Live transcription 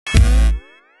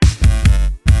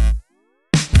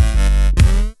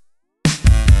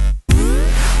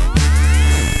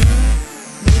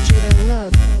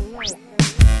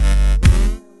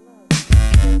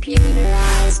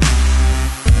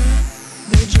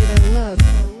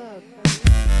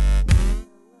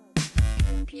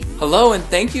Hello, and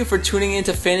thank you for tuning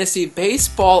into Fantasy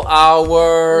Baseball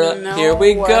Hour. No. Here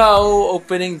we go.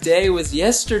 Opening day was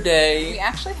yesterday. We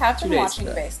actually have been 2 days watching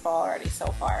ago. baseball already so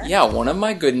far. Yeah, one of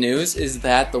my good news is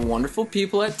that the wonderful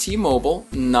people at T-Mobile,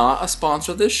 not a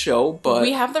sponsor of this show, but...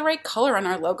 we have the right color on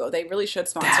our logo. They really should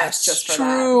sponsor us just for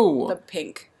true. that. The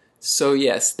pink. So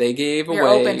yes, they gave We're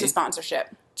away open to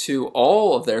sponsorship. to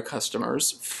all of their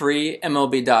customers free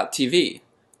MLB.TV,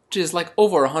 which is like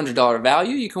over $100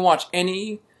 value. You can watch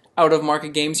any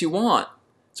out-of-market games you want.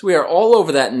 So we are all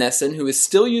over that. Nesson, who is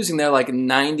still using their like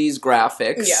 90s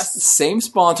graphics. Yes. Same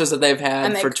sponsors that they've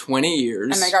had for 20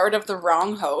 years. And they got rid of the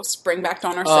wrong host. Bring back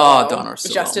Don Orsillo. Oh, Don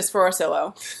Orsillo. Justice for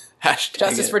Orsillo. Hashtag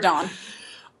Justice it. for Don.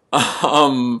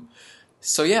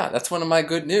 So yeah, that's one of my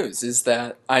good news, is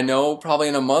that I know probably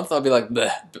in a month I'll be like,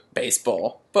 bleh,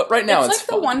 baseball. But right now it's like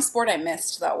fun. the one sport I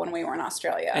missed, though, when we were in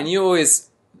Australia. And you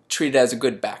always treat it as a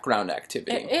good background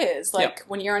activity. It is. Like,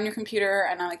 when you're on your computer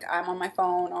and I'm on my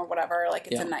phone or whatever, like,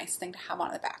 it's a nice thing to have on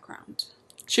in the background.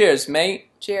 Cheers, mate.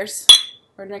 Cheers.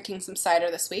 We're drinking some cider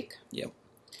this week. Yep.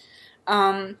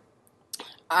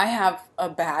 I have a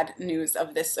bad news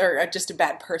of this, or just a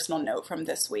bad personal note from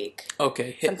this week.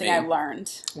 Okay, hit Something me. I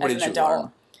learned What as did an you adult.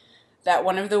 learn? That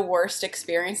one of the worst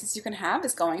experiences you can have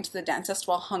is going to the dentist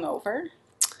while hungover.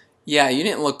 Yeah, you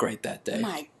didn't look great that day. Oh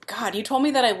my God, you told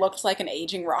me that I looked like an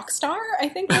aging rock star, I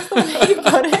think was the way you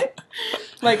put it.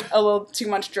 Like a little too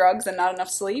much drugs and not enough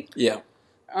sleep. Yeah.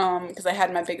 Because I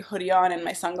had my big hoodie on and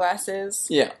my sunglasses.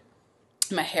 Yeah.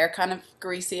 My hair kind of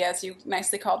greasy, as you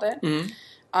nicely called it.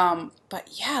 Mm-hmm. But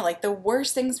yeah, like the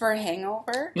worst things for a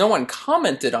hangover. No one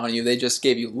commented on you. They just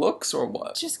gave you looks or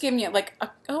what? Just give me like,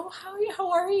 how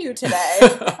are you today?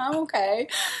 I'm okay.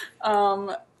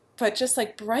 But just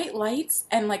like bright lights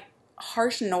and like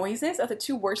harsh noises are the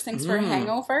two worst things for a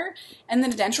hangover. And then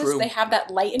the dentist, they have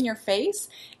that light in your face,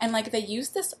 and like they use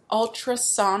this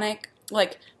ultrasonic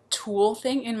like tool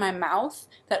thing in my mouth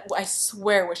that I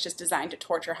swear was just designed to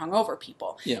torture hungover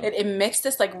people. Yeah. It emits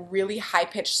this like really high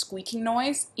pitched squeaking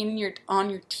noise on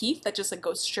your teeth that just like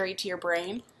goes straight to your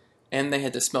brain. And they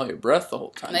had to smell your breath the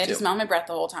whole time, And they had to smell my breath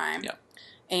the whole time. Yeah.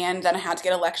 And then I had to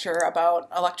get a lecture about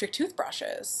electric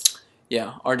toothbrushes.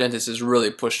 Yeah, our dentist is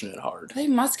really pushing it hard. They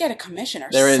must get a commission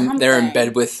or something. They're in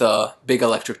bed with a big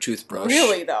electric toothbrush.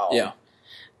 Really, though? Yeah.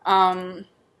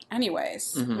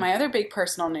 Anyways, my other big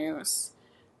personal news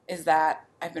is that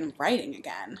I've been writing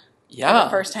again. Yeah. For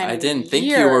the first time I in didn't think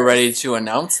years. you were ready to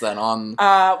announce that on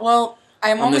Well,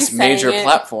 on this major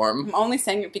platform. I'm only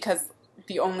saying it because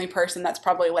the only person that's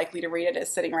probably likely to read it is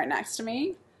sitting right next to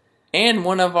me. And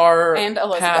one of our And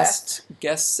Elizabeth. past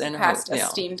guests and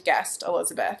esteemed guest,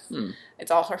 Elizabeth. It's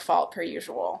all her fault, per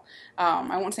usual.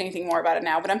 I won't say anything more about it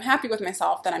now, but I'm happy with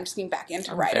myself that I'm just getting back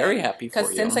into writing. Very happy for you.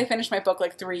 Because since I finished my book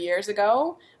like 3 years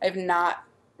ago, I've not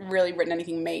really written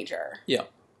anything major. Yeah.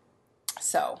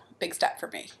 So, big step for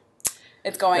me.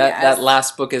 It's going that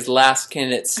last book is Last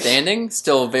Candidate Standing,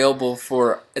 still available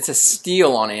it's a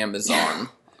steal on Amazon.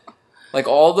 Like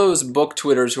all those book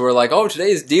Twitters who are like, oh,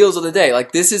 today's deals of the day.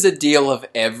 Like, this is a deal of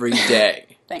every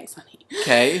day. Thanks, honey.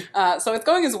 Okay? So it's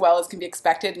going as well as can be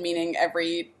expected, meaning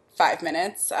every 5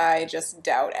 minutes I just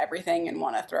doubt everything and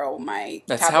want to throw my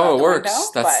That's tablet how out it the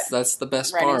works. window, That's the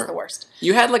best writing's part. the worst.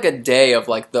 You had like a day of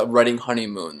like the writing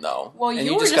honeymoon, though. Well, and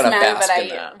you were just just gotta mad bask that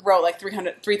in I wrote like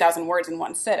 3,000 words in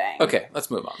one sitting. Okay,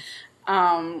 let's move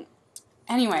on.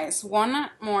 Anyways, one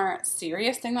more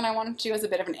serious thing that I wanted to do as a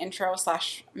bit of an intro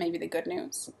 / maybe the good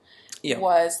news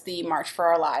was the March for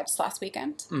Our Lives last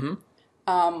weekend.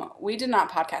 Mm-hmm. We did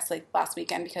not podcast last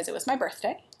weekend because it was my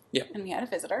birthday. Yeah. And we had a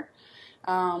visitor.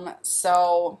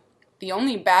 So the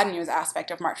only bad news aspect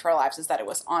of March for Our Lives is that it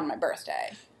was on my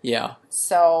birthday. Yeah.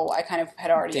 So I kind of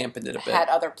had already dampened it a bit. Had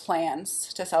other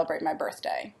plans to celebrate my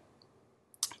birthday,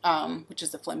 which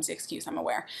is a flimsy excuse, I'm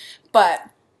aware. But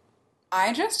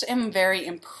I just am very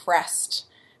impressed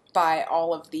by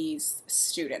all of these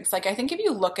students. Like, I think if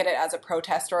you look at it as a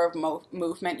protest or a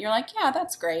movement, you're like, yeah,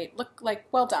 that's great. Look, like,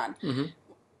 well done. Mm-hmm.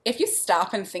 If you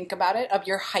stop and think about it, of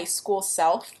your high school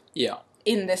self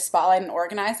in this spotlight and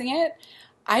organizing it,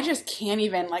 I just can't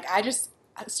even, like, I just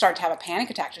start to have a panic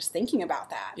attack just thinking about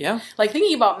that. Yeah. Like,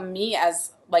 thinking about me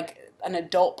as, like, an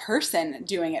adult person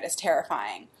doing it is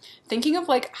terrifying. Thinking of,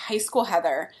 like, high school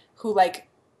Heather, who, like,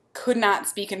 could not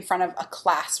speak in front of a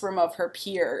classroom of her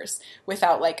peers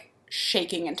without, like,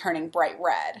 shaking and turning bright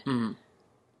red. Mm-hmm.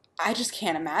 I just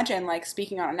can't imagine, like,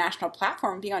 speaking on a national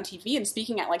platform, being on TV and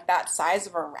speaking at, like, that size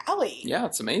of a rally. Yeah,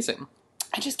 it's amazing.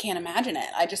 I just can't imagine it.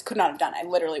 I just could not have done it. I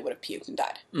literally would have puked and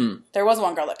died. Mm. There was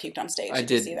one girl that puked on stage. I Did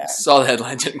you did see that? saw the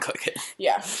headline, didn't click it.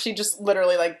 Yeah, she just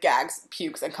literally like gags,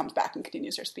 pukes, and comes back and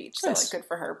continues her speech. So Nice. like, good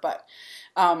for her.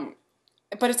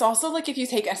 But it's also like if you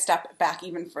take a step back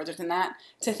even further than that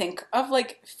to think of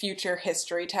like future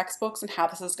history textbooks and how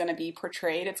this is going to be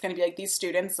portrayed. It's going to be like these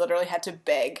students literally had to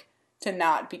beg to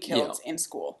not be killed in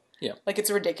school. Yeah. Like it's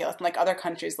ridiculous. And like other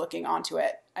countries looking onto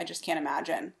it, I just can't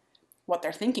imagine what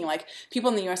they're thinking. Like people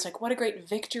in the US are like, what a great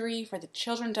victory for the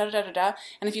children, da da da da.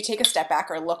 And if you take a step back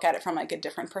or look at it from like a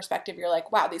different perspective, you're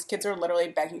like, wow, these kids are literally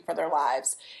begging for their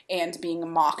lives and being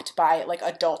mocked by like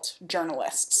adult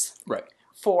journalists Right.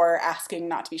 for asking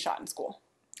not to be shot in school.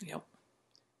 Yep.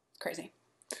 Crazy.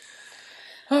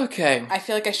 Okay. I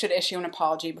feel like I should issue an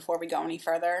apology before we go any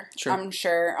further. Sure. I'm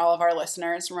sure all of our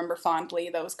listeners remember fondly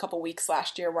those couple weeks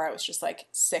last year where I was just like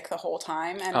sick the whole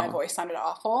time and my voice sounded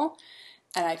awful.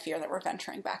 And I fear that we're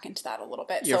venturing back into that a little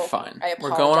bit. You're so fine. I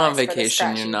We're going on apologize for the vacation.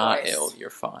 You're scratchy not voice. ill. You're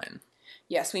fine.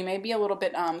 Yes, we may be a little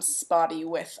bit spotty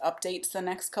with updates the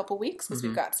next couple weeks because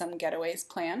we've got some getaways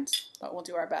planned, but we'll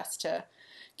do our best to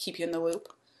keep you in the loop.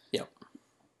 Yep.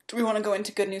 Do we want to go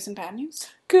into good news and bad news?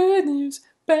 Good news,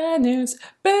 bad news.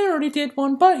 Ben already did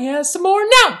one, but he has some more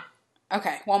now.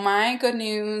 Okay, well, my good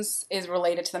news is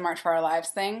related to the March for Our Lives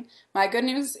thing. My good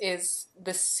news is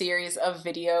the series of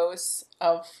videos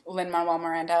of Lin-Manuel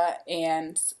Miranda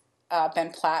and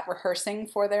Ben Platt rehearsing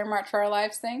for their March for Our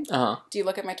Lives thing. Uh-huh. Do you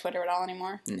look at my Twitter at all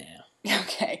anymore? No.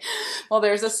 Okay. Well,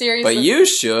 there's a series But of... you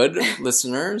should,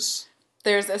 listeners.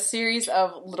 There's a series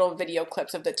of little video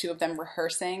clips of the two of them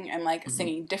rehearsing and, like,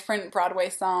 singing different Broadway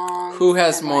songs. Who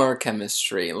has and, more like,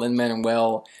 chemistry,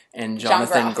 Lin-Manuel and John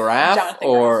Jonathan Groff. Graff, Jonathan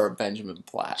or Benjamin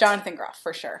Platt? Jonathan Groff,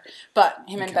 for sure. But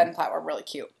him and Okay. Ben Platt were really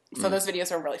cute. So those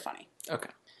videos are really funny. Okay.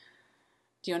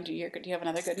 Do you want to do do you have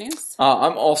another good news?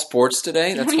 I'm all sports today.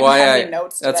 You That's don't even why have I. any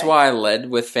notes That's today. why I led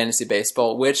with fantasy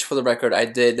baseball, which, for the record, I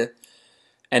did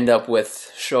end up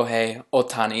with Shohei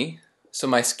Ohtani. So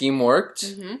my scheme worked.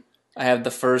 Mm-hmm. I have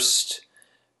the first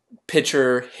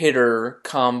pitcher-hitter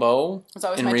combo It was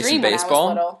always in my recent dream when I baseball.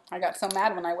 was little. I got so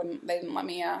mad when they didn't let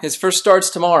me. His first start's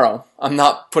tomorrow. I'm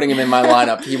not putting him in my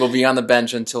lineup. He will be on the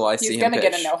bench until I see He's him gonna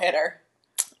pitch. get a no-hitter.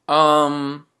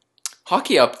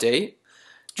 Hockey update.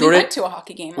 We went to a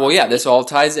hockey game. Well, last yeah, week. this all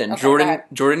ties in. Okay, go ahead.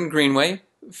 Jordan Greenway,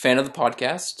 fan of the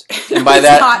podcast, and by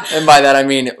that I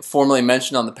mean formally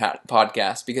mentioned on the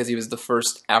podcast because he was the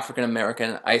first African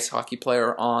American ice hockey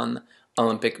player on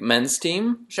Olympic men's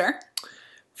team Sure.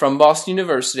 from Boston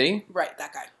University. Right,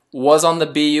 that guy. Was on the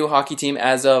BU hockey team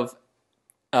as of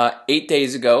 8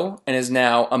 days ago, and is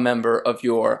now a member of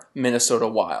your Minnesota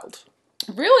Wild.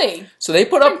 Really? So they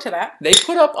put Into up that. They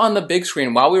put up on the big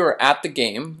screen while we were at the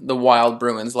game, the Wild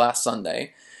Bruins last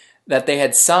Sunday, that they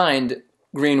had signed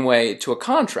Greenway to a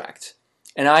contract.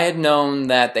 And I had known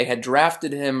that they had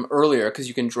drafted him earlier because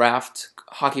you can draft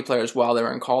hockey players while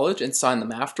they're in college and sign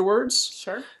them afterwards.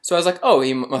 Sure. So I was like, oh,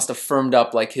 he must have firmed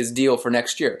up like his deal for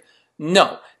next year.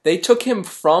 No, they took him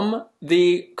from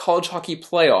the college hockey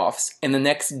playoffs, and the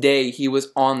next day he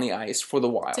was on the ice for the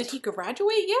Wild. Did he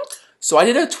graduate yet? So I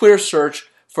did a Twitter search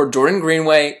for Jordan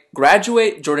Greenway,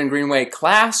 graduate, Jordan Greenway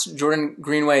class, Jordan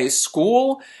Greenway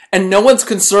school, and no one's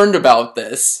concerned about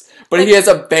this. But he has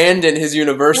abandoned his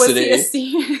university. Was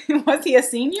he a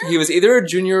senior? He was either a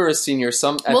junior or a senior.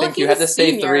 I think you had to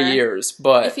stay 3 years.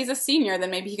 But if he's a senior, then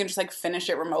maybe he can just like finish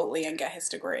it remotely and get his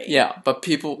degree. yeah, but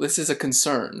this is a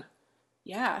concern.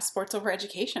 Yeah, sports over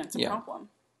education. It's a Yeah. problem.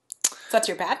 So that's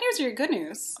your bad news or your good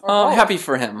news? Or I'm both? happy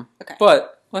for him. Okay.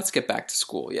 But let's get back to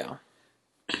school, yeah.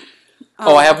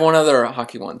 I have one other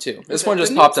hockey one, too. This it one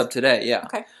just good popped news? up today, yeah.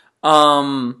 Okay.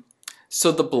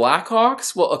 So the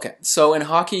Blackhawks, well, okay. So in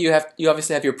hockey, you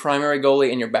obviously have your primary goalie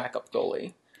and your backup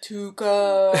goalie.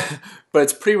 Tuca. But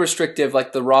it's pretty restrictive.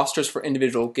 Like the rosters for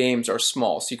individual games are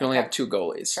small, so you can only have 2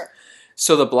 goalies. Sure.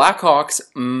 So the Blackhawks'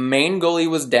 main goalie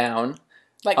was down.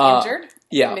 Like injured?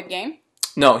 Yeah. Mid-game?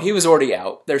 No, he was already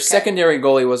out. Their secondary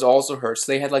goalie was also hurt,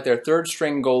 so they had like their third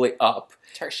string goalie up.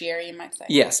 Tertiary, you might say.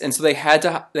 Yes, and so they had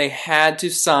to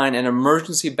sign an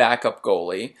emergency backup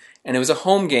goalie, and it was a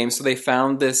home game, so they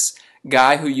found this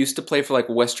guy who used to play for like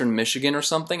Western Michigan or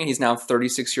something, and he's now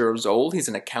 36 years old. He's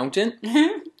an accountant,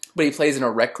 but he plays in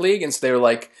a rec league, and so they were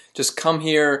like, just come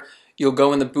here, you'll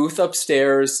go in the booth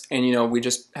upstairs, and we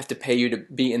just have to pay you to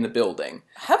be in the building.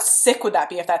 How sick would that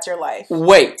be if that's your life?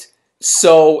 Wait,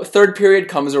 so third period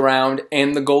comes around,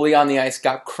 and the goalie on the ice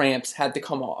got cramps, had to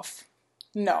come off.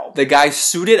 No. The guy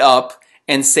suited up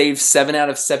and saved 7 out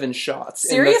of 7 shots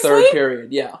Seriously? in the third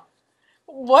period, yeah.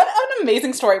 What an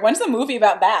amazing story. When's the movie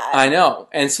about that? I know.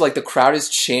 And so, like, the crowd is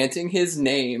chanting his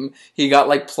name. He got,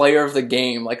 like, player of the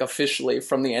game, like, officially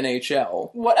from the NHL.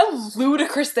 What a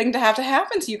ludicrous thing to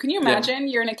happen to you. Can you imagine?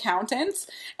 You're an accountant,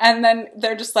 and then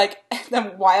they're just like,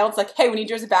 the Wild's like, hey, we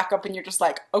need you as a backup, and you're just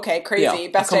like, okay, crazy,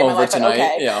 best day of my life, tonight. but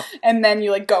okay. Yeah. And then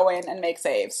you, like, go in and make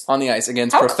saves. On the ice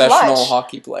against professional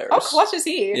hockey players. How clutch is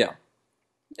he? Yeah.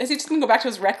 Is he just going to go back to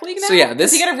his rec league now? So yeah,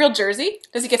 does he get a real jersey?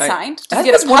 Does he get signed? Does that he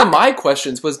get was a one of my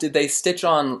questions, was did they stitch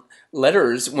on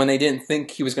letters when they didn't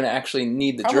think he was going to actually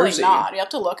need the jersey? Probably not. You have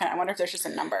to look, and I wonder if there's just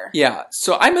a number. Yeah,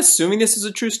 so I'm assuming this is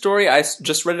a true story. I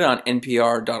just read it on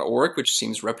NPR.org, which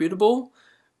seems reputable.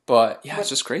 But yeah, it's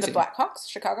just crazy. The Blackhawks,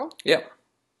 Chicago? Yeah.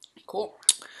 Cool.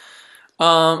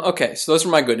 Okay, so those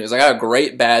were my good news. I got a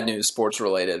great bad news, sports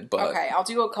related, but okay, I'll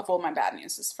do a couple of my bad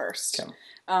news first. Okay.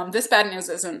 This bad news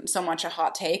isn't so much a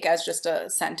hot take as just a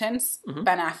sentence. Mm-hmm.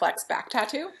 Ben Affleck's back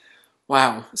tattoo.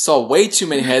 Wow, saw way too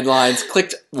many headlines,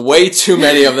 clicked way too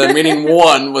many of them, meaning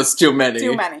one was too many.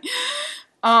 Too many.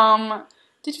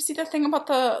 Did you see the thing about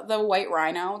the white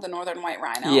rhino, the northern white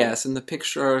rhino? Yes, and the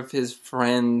picture of his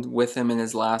friend with him in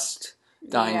his last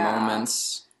dying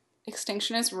moments.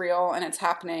 Extinction is real, and it's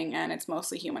happening, and it's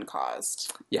mostly human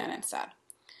caused. Yeah. And it's sad.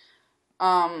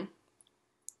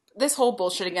 This whole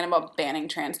bullshit again about banning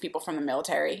trans people from the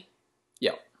military.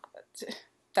 Yeah.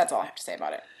 That's all I have to say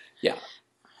about it. Yeah.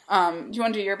 Do you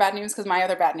want to do your bad news? Because my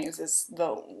other bad news is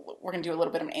we're going to do a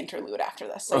little bit of an interlude after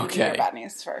this. So you do your bad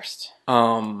news first.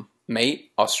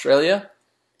 Mate, Australia,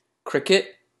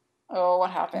 cricket. Oh, what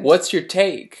happened? What's your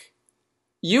take?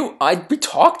 We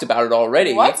talked about it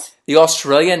already. What? The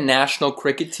Australian national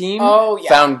cricket team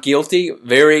found guilty,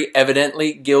 very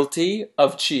evidently guilty,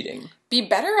 of cheating. Be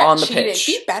better at cheating. Pitch.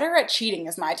 Be better at cheating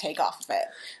is my take off of it.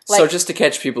 So just to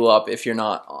catch people up, if you're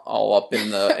not all up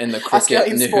in the cricket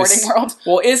Australian news, sporting world.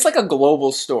 Well, it's like a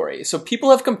global story. So people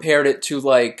have compared it to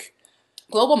like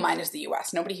global minus the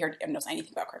U.S. Nobody here knows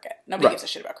anything about cricket. Nobody gives a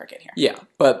shit about cricket here. Yeah,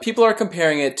 but people are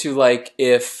comparing it to like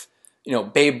if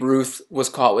Babe Ruth was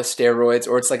caught with steroids,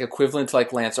 or it's like equivalent to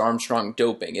like Lance Armstrong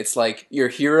doping. It's like your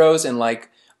heroes and like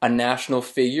a national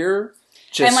figure.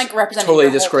 Just and like representing totally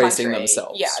your disgracing country.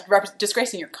 themselves. Yeah,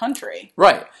 disgracing your country.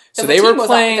 Right. So they were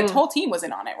playing. The whole team was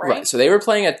in on it, right? So they were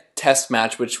playing a test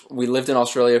match, which we lived in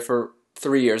Australia for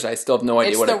 3 years. I still have no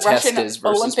idea what a test is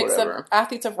versus Olympics whatever. Of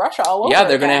athletes of Russia all over. Yeah,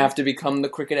 they're going to have to become the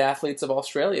cricket athletes of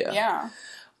Australia. Yeah.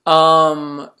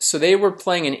 So they were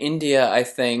playing in India, I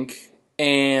think,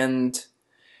 and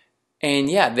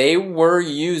yeah, they were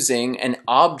using an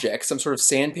object, some sort of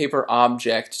sandpaper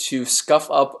object, to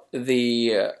scuff up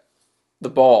the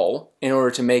ball in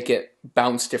order to make it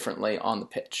bounce differently on the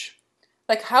pitch.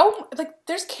 Like how? Like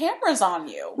there's cameras on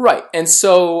you. Right, and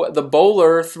so the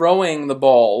bowler throwing the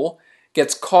ball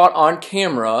gets caught on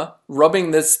camera rubbing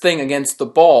this thing against the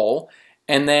ball,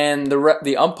 and then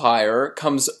the umpire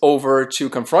comes over to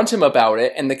confront him about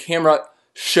it, and the camera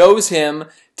shows him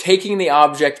taking the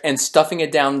object and stuffing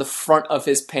it down the front of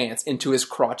his pants into his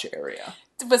crotch area.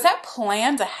 Was that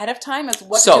planned ahead of time as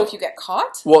what to do if you get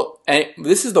caught? Well, and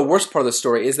this is the worst part of the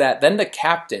story, is that then the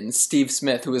captain, Steve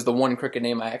Smith, who is the one cricket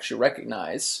name I actually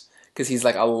recognize, because he's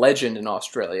like a legend in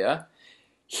Australia,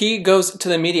 he goes to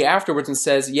the media afterwards and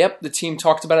says, yep, the team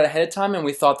talked about it ahead of time and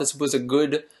we thought this was a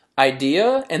good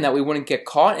idea and that we wouldn't get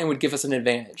caught and would give us an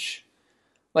advantage.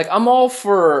 Like, I'm all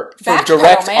for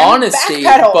direct honesty,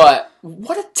 but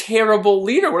what a terrible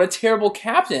leader. What a terrible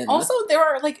captain. Also, there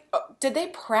are, like, did they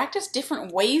practice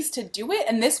different ways to do it?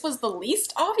 And this was the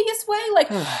least obvious way? Like,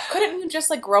 couldn't you just,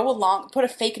 like, grow along, put a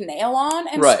fake nail on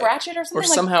and scratch it or something?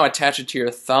 Or somehow attach it to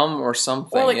your thumb or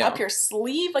something. Or, like, up your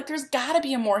sleeve. Like, there's got to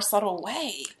be a more subtle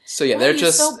way. So, yeah, they're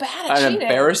just so bad at cheating?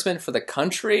 Embarrassment for the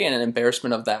country and an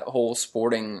embarrassment of that whole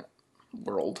sporting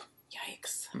world.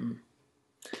 Yikes.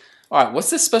 All right, what's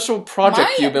this special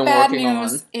project you've been working on? My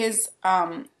bad news is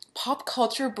pop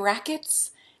culture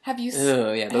brackets. Have you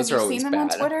those are always seen them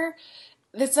bad on Twitter?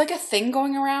 It's like a thing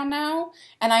going around now,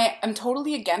 and I am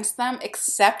totally against them,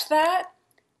 except that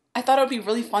I thought it would be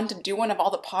really fun to do one of all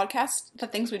the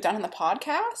things we've done in the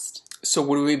podcast. So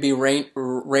would we be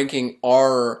ranking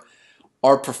our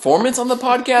performance on the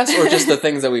podcast, or just the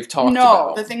things that we've talked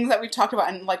about? No, the things that we've talked about,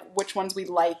 and like which ones we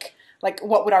like. Like,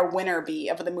 what would our winner be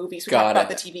of the movies we talked about,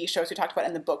 the TV shows we talked about,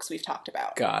 and the books we've talked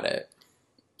about? Got it.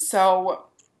 So,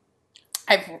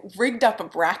 I've rigged up a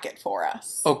bracket for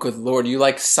us. Oh, good Lord. You,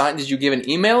 did you give an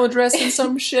email address and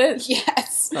some shit?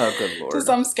 Yes. Oh, good Lord. To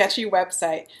some sketchy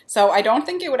website. So, I don't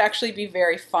think it would actually be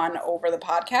very fun over the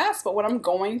podcast, but what I'm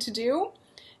going to do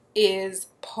is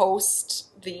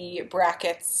post the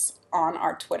brackets on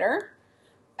our Twitter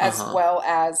as Uh-huh. well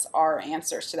as our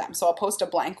answers to them. So I'll post a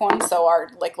blank one so our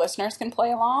listeners can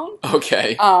play along.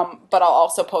 Okay. But I'll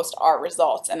also post our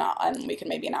results, and we can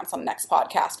maybe announce on the next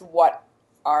podcast what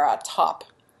our top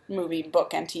movie,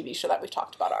 book, and TV show that we've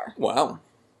talked about are. Wow.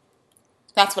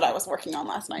 That's what I was working on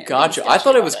last night. Gotcha. I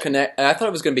thought it was I thought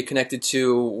it was going to be connected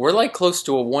to. We're like close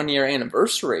to a 1-year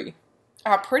anniversary.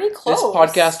 Pretty close. This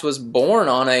podcast was born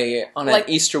on an Like-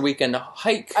 Easter weekend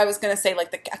hike. I was going to say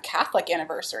like a Catholic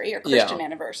anniversary or Christian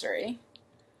anniversary.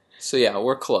 So yeah,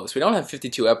 we're close. We don't have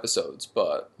 52 episodes,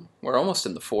 but we're almost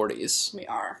in the 40s. We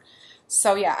are.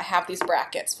 So yeah, I have these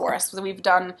brackets for us. So we've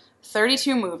done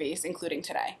 32 movies, including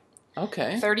today,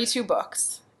 Okay. 32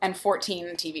 books, and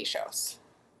 14 TV shows.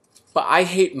 But I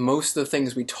hate most of the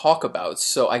things we talk about,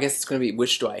 so I guess it's going to be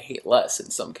which do I hate less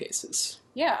in some cases.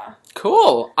 Yeah.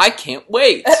 Cool. I can't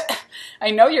wait.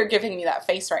 I know you're giving me that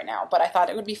face right now, but I thought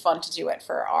it would be fun to do it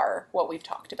for what we've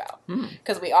talked about.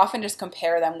 Because we often just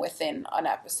compare them within an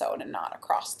episode and not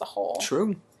across the whole.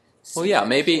 True. Well, season, yeah,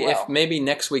 if maybe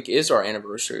next week is our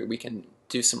anniversary. We can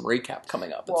do some recap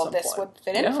coming up at some point. Well, this would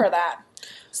fit in for that.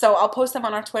 So I'll post them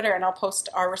on our Twitter, and I'll post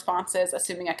our responses,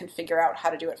 assuming I can figure out how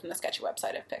to do it from the sketchy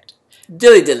website I've picked.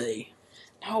 Dilly.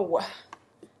 No.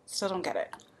 Still don't get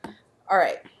it. All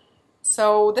right.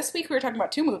 So this week we were talking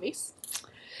about 2 movies.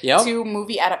 Yep. 2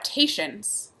 movie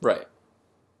adaptations Right.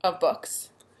 of books.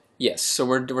 Yes, so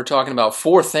we're talking about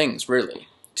 4 things, really.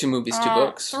 2 movies, 2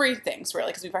 books. 3 things, really,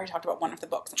 because we've already talked about one of the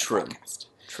books on the podcast.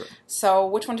 True. So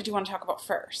which one did you want to talk about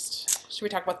first? Should we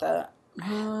talk about the...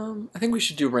 I think we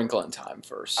should do Wrinkle in Time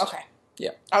first. Okay.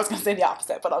 Yeah. I was going to say the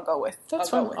opposite, but I'll go with...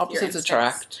 That's I'll fine. go with Opposites your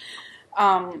attract.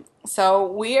 So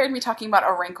we are going to be talking about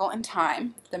A Wrinkle in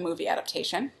Time, the movie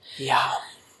adaptation. Yeah.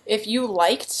 If you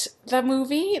liked the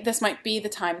movie, this might be the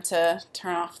time to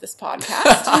turn off this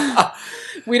podcast.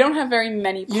 We don't have very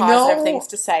many positive things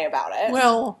to say about it.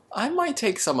 Well, I might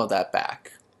take some of that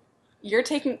back. You're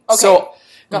taking... Okay, So,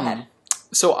 go ahead.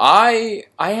 So I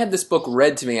had this book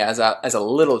read to me as a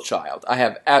little child. I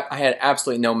had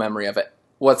absolutely no memory of it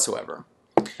whatsoever.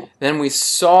 Then we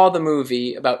saw the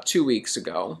movie about 2 weeks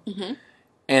ago,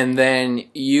 and then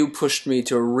you pushed me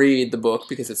to read the book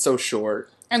because it's so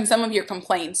short. And some of your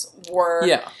complaints were...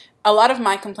 Yeah. A lot of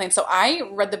my complaints... So I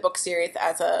read the book series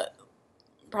as a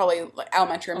probably like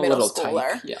elementary or middle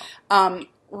schooler. Tyke, yeah.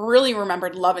 Really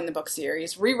remembered loving the book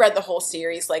series. Reread the whole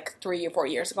series like 3 or 4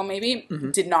 years ago maybe.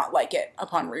 Did not like it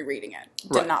upon rereading it.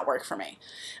 Did not work for me.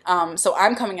 So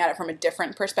I'm coming at it from a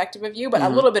different perspective of you, but a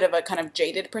little bit of a kind of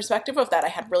jaded perspective of that. I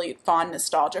had really fond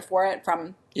nostalgia for it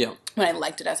from when I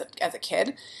liked it as a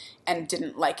kid and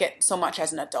didn't like it so much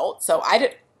as an adult. So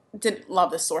I didn't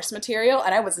love the source material,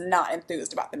 and I was not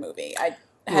enthused about the movie. I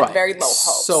had very low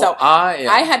hopes. So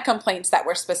I had complaints that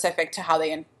were specific to how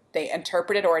they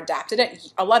interpreted or adapted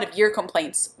it. A lot of your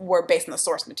complaints were based on the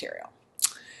source material.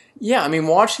 Yeah, I mean,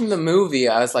 watching the movie,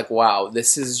 I was like, wow,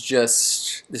 this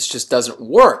just doesn't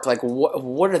work. Like,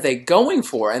 what are they going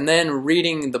for? And then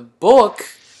reading the book,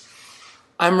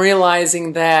 I'm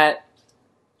realizing that,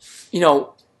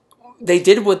 they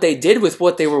did what they did with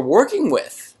what they were working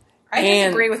with. I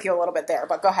disagree with you a little bit there,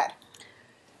 but go ahead.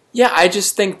 Yeah, I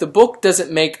just think the book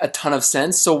doesn't make a ton of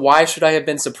sense, so why should I have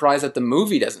been surprised that the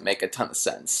movie doesn't make a ton of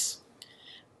sense?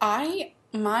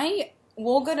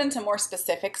 We'll get into more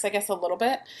specifics, I guess, a little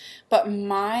bit, but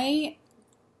my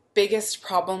biggest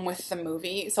problem with the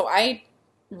movie, so I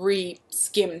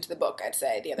re-skimmed the book, I'd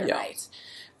say, the other night,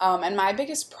 and my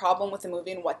biggest problem with the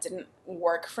movie and what didn't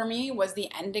work for me was the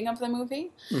ending of the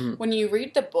movie. When you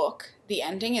read the book, the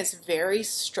ending is very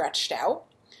stretched out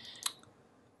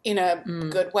in a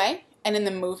good way, and in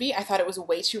the movie, I thought it was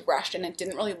way too rushed, and it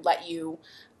didn't really let you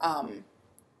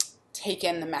take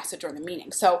in the message or the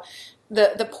meaning. So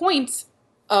the point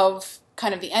of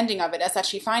kind of the ending of it is that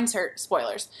she finds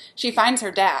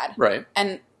her dad, right?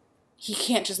 And he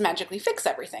can't just magically fix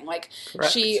everything. Like,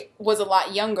 Correct. She was a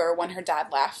lot younger when her dad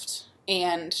left,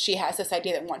 and she has this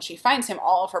idea that once she finds him,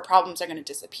 all of her problems are going to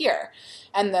disappear.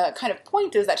 And the kind of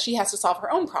point is that she has to solve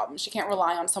her own problems. She can't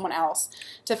rely on someone else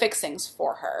to fix things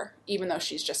for her, even though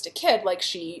she's just a kid.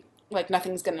 Not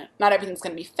everything's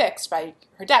gonna be fixed by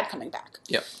her dad coming back.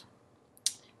 Yep.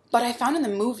 But I found in the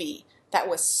movie that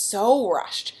was so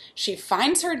rushed. She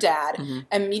finds her dad,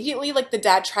 immediately, the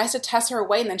dad tries to test her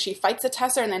away, and then she fights the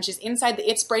tester, and then she's inside the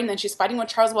It's brain, and then she's fighting with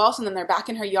Charles Wallace, and then they're back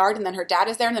in her yard, and then her dad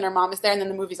is there, and then her mom is there, and then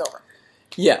the movie's over.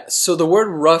 Yeah, so the word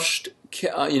rushed,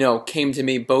 came to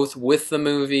me both with the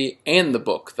movie and the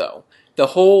book, though.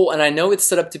 And I know it's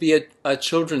set up to be a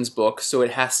children's book, so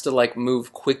it has to,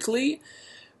 move quickly,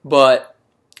 but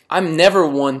I'm never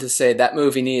one to say that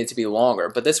movie needed to be longer,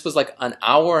 but this was an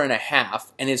hour and a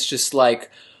half, and it's just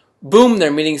Boom,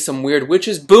 they're meeting some weird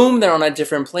witches. Boom, they're on a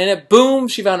different planet. Boom,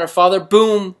 she found her father.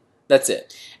 Boom, that's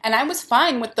it. And I was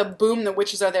fine with the boom, the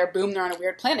witches are there, boom, they're on a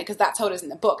weird planet, because that's how it is in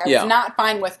the book. I Yeah. was not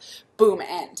fine with boom,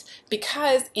 end.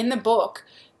 Because in the book,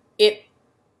 they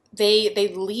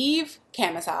leave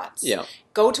Camazotz, Yeah.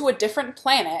 go to a different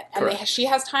planet, and she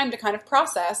has time to kind of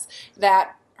process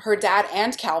that her dad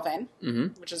and Calvin,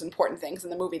 which is an important thing, because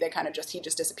in the movie he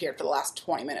just disappeared for the last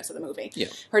 20 minutes of the movie. Yeah.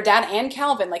 Her dad and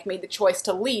Calvin made the choice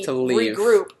to leave,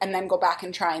 regroup, and then go back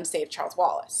and try and save Charles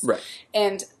Wallace. Right.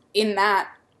 And in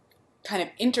that kind of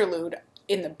interlude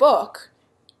in the book,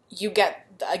 you get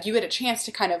a chance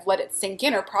to kind of let it sink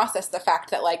in or process the fact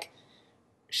that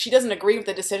she doesn't agree with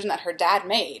the decision that her dad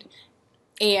made,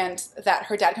 and that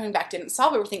her dad coming back didn't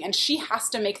solve everything, and she has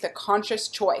to make the conscious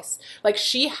choice.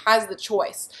 She has the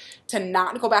choice to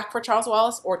not go back for Charles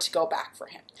Wallace or to go back for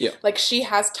him. Yeah. She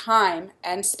has time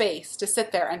and space to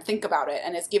sit there and think about it,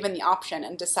 and is given the option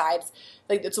and decides.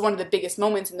 It's one of the biggest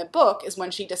moments in the book is when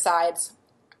she decides,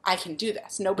 I can do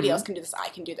this. Nobody else can do this. I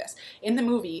can do this. In the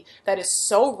movie, that is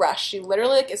so rushed. She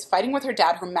literally is fighting with her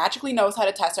dad, who magically knows how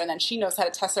to test her, and then she knows how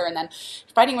to test her, and then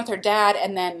fighting with her dad,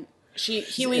 and then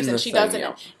he leaves and she doesn't.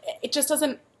 Yeah. It just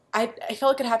doesn't. I feel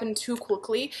like it happened too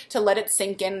quickly to let it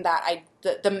sink in that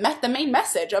the main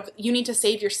message of you need to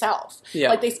save yourself.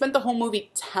 Yeah. They spent the whole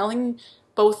movie telling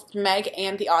both Meg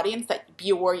and the audience that be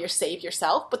a warrior, save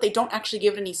yourself, but they don't actually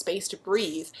give it any space to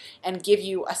breathe and give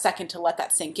you a second to let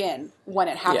that sink in when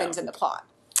it happens in the plot.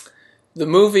 The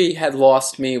movie had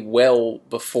lost me well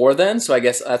before then, so I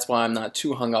guess that's why I'm not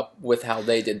too hung up with how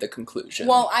they did the conclusion.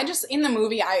 Well, in the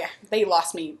movie, they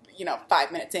lost me,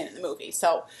 5 minutes in the movie,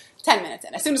 so 10 minutes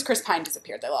in. As soon as Chris Pine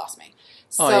disappeared, they lost me.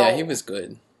 So, yeah, he was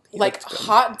good.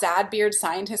 Hot dad beard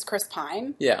scientist Chris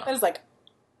Pine. Yeah. That is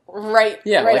right.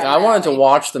 Yeah, right I wanted to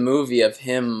watch the movie of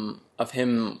him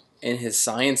in his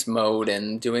science mode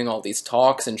and doing all these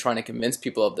talks and trying to convince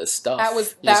people of this stuff. That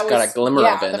was got a glimmer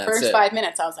of it. The first 5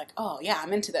 minutes, I was like, oh yeah,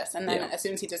 I'm into this. And then as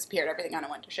soon as he disappeared, everything kind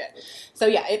of went to shit. So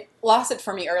yeah, it lost it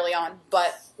for me early on.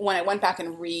 But when I went back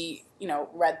and read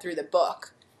through the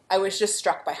book, I was just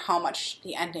struck by how much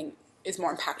the ending is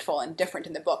more impactful and different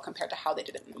in the book compared to how they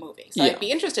did it in the movie. So I'd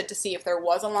be interested to see if there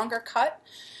was a longer cut,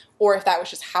 or if that was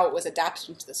just how it was adapted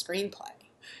into the screenplay.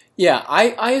 Yeah,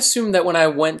 I assumed that when I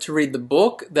went to read the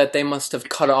book that they must have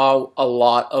cut out a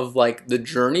lot of the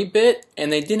journey bit,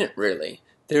 and they didn't really.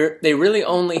 They really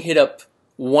only hit up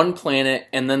one planet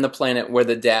and then the planet where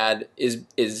the dad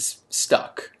is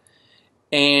stuck.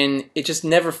 And it just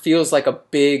never feels like a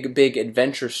big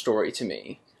adventure story to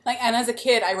me. And as a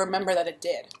kid, I remember that it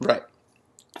did. Right.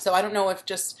 So I don't know if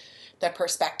just the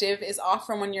perspective is off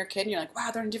from when you're a kid and you're like,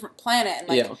 wow, they're on a different planet.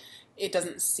 And it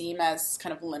doesn't seem as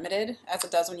kind of limited as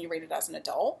it does when you read it as an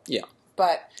adult. Yeah.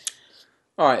 But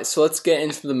all right, so let's get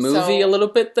into the movie a little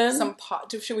bit then.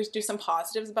 Should we do some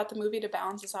positives about the movie to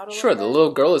balance this out a little bit? Sure, the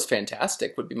little girl is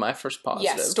fantastic would be my first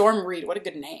positive. Yes, Storm Reed, what a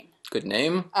good name. Good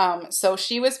name. So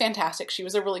she was fantastic. She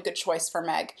was a really good choice for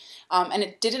Meg. And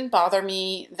it didn't bother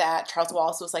me that Charles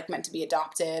Wallace was meant to be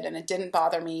adopted, and it didn't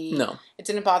bother me. No. It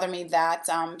didn't bother me that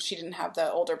she didn't have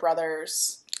the older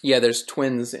brothers. Yeah, there's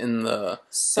twins in the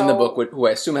book who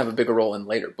I assume have a bigger role in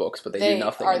later books, but they do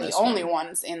nothing in this one. They are the only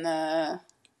ones in the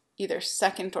either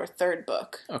second or third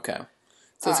book. Okay.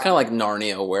 So it's kind of like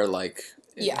Narnia, where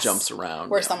it jumps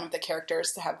around. Where some of the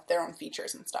characters have their own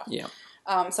features and stuff. Yeah.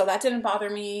 So that didn't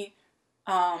bother me.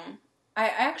 I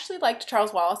actually liked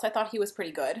Charles Wallace. I thought he was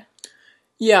pretty good.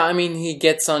 Yeah, I mean, he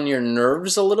gets on your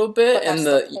nerves a little bit, and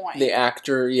the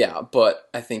actor, but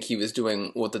I think he was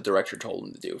doing what the director told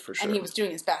him to do, for sure. And he was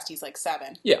doing his best. He's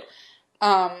 7. Yeah.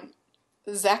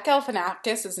 Zach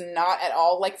Galifianakis is not at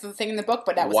all like the thing in the book,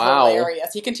 but that was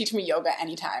hilarious. He can teach me yoga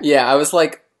anytime. Yeah, I was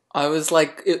like,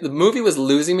 the movie was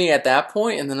losing me at that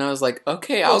point, and then I was like,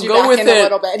 okay, I'll go with it a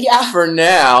little bit, for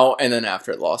now, and then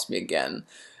after it lost me again.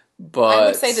 But I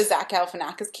would say the Zach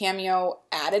Galifianakis cameo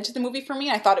added to the movie for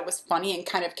me. I thought it was funny and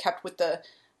kind of kept with the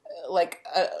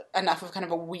enough of kind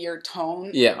of a weird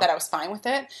tone that I was fine with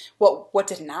it. What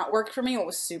did not work for me, what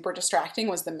was super distracting,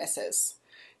 was the misses.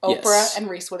 Oprah and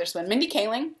Reese Witherspoon. Mindy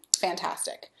Kaling,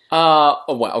 fantastic. Oh,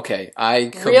 wow, okay.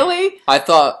 Really? I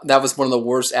thought that was one of the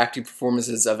worst acting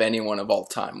performances of anyone of all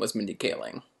time, was Mindy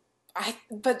Kaling.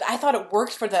 But I thought it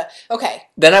worked for okay.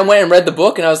 Then I went and read the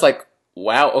book, and I was like,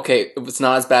 wow, okay, it's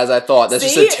not as bad as I thought. That's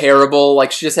just a terrible,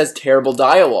 she just has terrible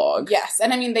dialogue. Yes,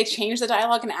 and I mean, they changed the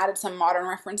dialogue and added some modern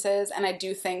references, and I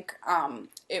do think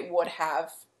it would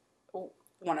have,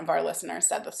 one of our listeners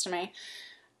said this to me,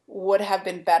 would have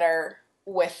been better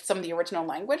with some of the original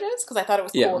languages, because I thought it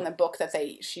was cool in the book that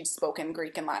she'd spoken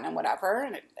Greek and Latin and whatever,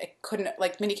 and it couldn't,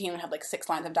 like, Mindy Kaling had like 6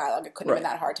 lines of dialogue. It couldn't have been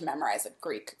that hard to memorize a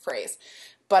Greek phrase.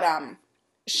 But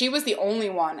she was the only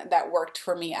one that worked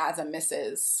for me as a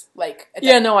Mrs. Like,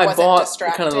 I bought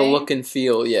kind of the look and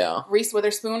feel, Reese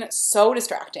Witherspoon, so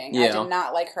distracting. I did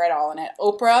not like her at all in it.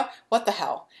 Oprah, what the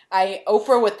hell?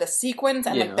 Oprah with the sequins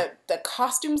and like the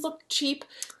costumes looked cheap.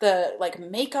 The like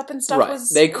makeup and stuff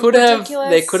was ridiculous.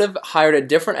 They could have hired a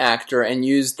different actor and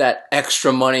used that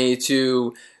extra money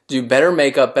to do better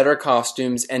makeup, better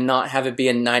costumes, and not have it be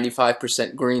a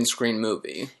 95% green screen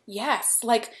movie. Yes.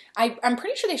 Like, I'm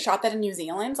pretty sure they shot that in New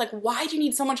Zealand. Like, why do you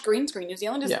need so much green screen? New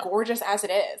Zealand is gorgeous as it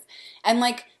is. And,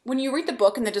 like, when you read the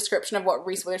book and the description of what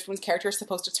Reese Witherspoon's character is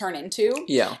supposed to turn into,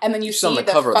 and then you see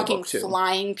the fucking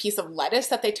flying piece of lettuce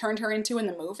that they turned her into in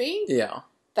the movie. Yeah.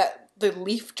 The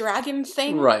leaf dragon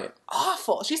thing. Right.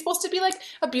 Awful. She's supposed to be, like,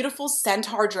 a beautiful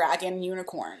centaur dragon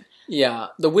unicorn. Yeah,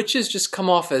 the witches just come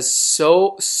off as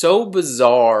so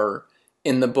bizarre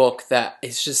in the book that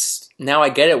it's just, now I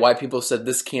get it why people said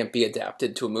this can't be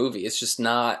adapted to a movie. It's just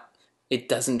not, it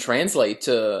doesn't translate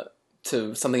to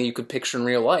something you could picture in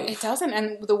real life. It doesn't,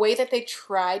 and the way that they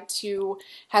tried to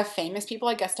have famous people,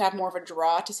 I guess, to have more of a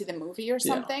draw to see the movie or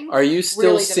something. Are you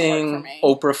still really seeing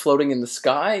Oprah floating in the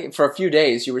sky? For a few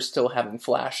days, you were still having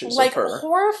flashes of her. Like,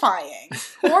 horrifying.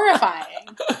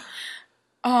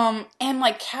 And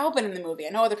like Calvin in the movie, I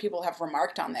know other people have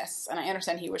remarked on this, and I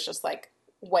understand he was just like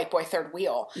white boy third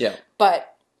wheel. Yeah.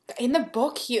 But in the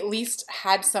book, he at least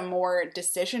had some more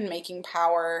decision-making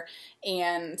power,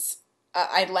 and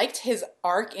I liked his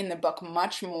arc in the book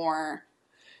much more.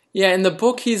 Yeah, in the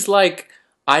book, he's like,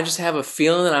 I just have a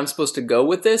feeling that I'm supposed to go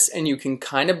with this, and you can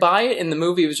kind of buy it. In the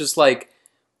movie, it was just like,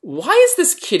 why is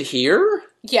this kid here?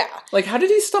 Yeah. Like, how did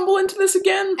he stumble into this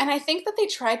again? And I think that they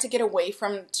tried to get away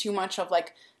from too much of,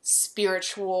 like,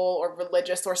 spiritual or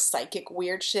religious or psychic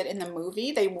weird shit in the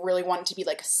movie. They really wanted to be,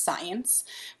 like, science.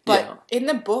 But in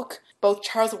the book, both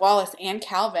Charles Wallace and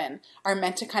Calvin are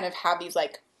meant to kind of have these,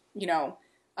 like, you know,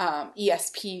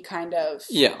 ESP kind of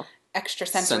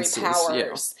extrasensory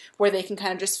powers where they can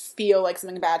kind of just feel like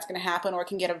something bad's going to happen or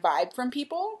can get a vibe from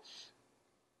people.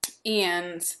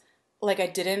 And, like,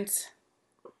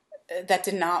 that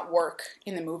did not work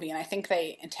in the movie, and I think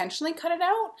they intentionally cut it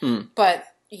out. But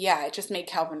yeah, it just made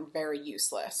Calvin very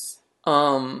useless.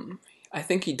 I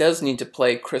think he does need to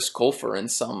play Chris Colfer in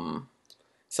some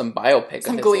biopic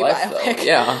some of his Glee life, biopic. Though.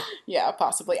 Yeah, yeah,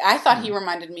 possibly. I thought he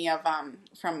reminded me of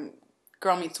from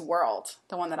Girl Meets World,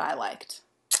 the one that I liked.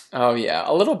 Oh yeah,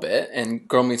 a little bit. And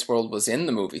Girl Meets World was in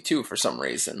the movie too for some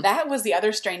reason. That was the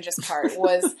other strangest part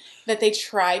was that they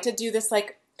tried to do this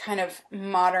like kind of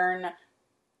modern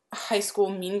high school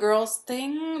Mean Girls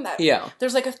thing.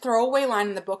 There's like a throwaway line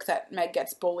in the book that Meg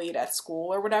gets bullied at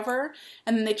school or whatever,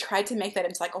 and then they tried to make that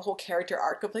into like a whole character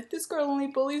arc of like, this girl only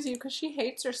bullies you because she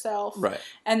hates herself. Right.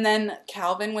 And then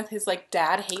Calvin with his like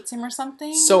dad hates him or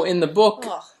something. So in the book,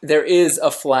 there is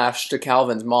a flash to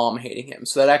Calvin's mom hating him,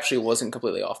 so that actually wasn't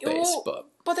completely off base.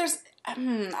 But there's,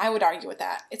 I would argue with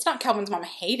that. It's not Calvin's mom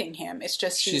hating him. It's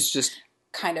just she's just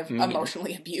kind of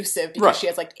emotionally abusive because she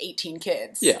has like 18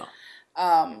 kids. Yeah.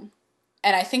 And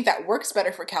I think that works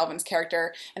better for Calvin's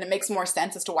character, and it makes more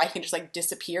sense as to why he can just, like,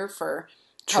 disappear for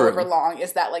however long,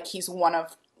 is that, like, he's one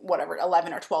of, whatever,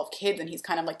 11 or 12 kids, and he's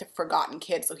kind of, like, the forgotten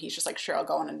kid, so he's just like, sure, I'll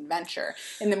go on an adventure.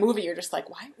 In the movie, you're just like,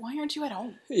 why aren't you at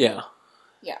home? Yeah.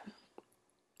 Yeah.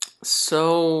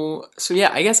 So yeah,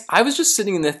 I guess I was just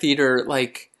sitting in the theater,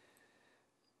 like,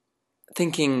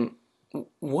 thinking,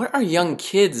 what are young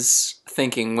kids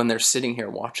thinking when they're sitting here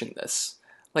watching this?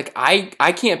 Like,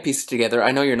 I can't piece it together.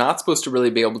 I know you're not supposed to really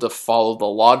be able to follow the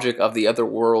logic of the other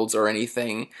worlds or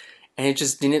anything, and it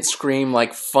just didn't scream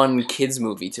like fun kids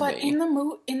movie to me. But in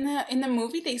the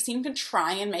movie, they seem to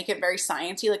try and make it very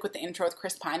sciencey, like with the intro with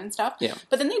Chris Pine and stuff. Yeah.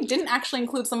 But then they didn't actually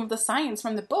include some of the science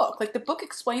from the book. Like, the book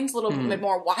explains a little bit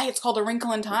more why it's called A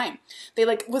Wrinkle in Time.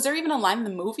 Was there even a line in the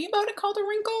movie about it called A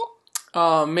Wrinkle?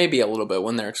 Maybe a little bit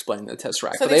when they're explaining the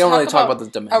Tesseract, but they don't really talk about the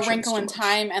dimensions. A wrinkle in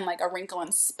time and like a wrinkle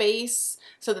in space,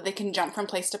 so that they can jump from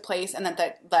place to place, and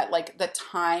that like the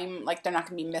time, like they're not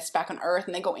going to be missed back on Earth,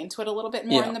 and they go into it a little bit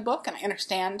more in the book. And I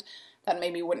understand that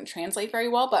maybe wouldn't translate very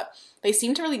well, but they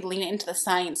seem to really lean into the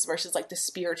science versus like the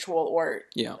spiritual or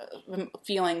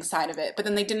feeling side of it. But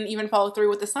then they didn't even follow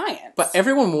through with the science. But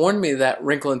everyone warned me that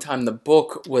Wrinkle in Time, the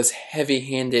book, was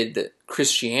heavy-handed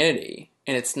Christianity.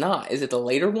 And it's not. Is it the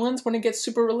later ones when it gets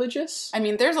super religious? I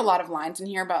mean, there's a lot of lines in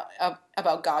here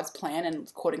about God's plan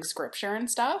and quoting scripture and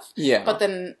stuff. Yeah. But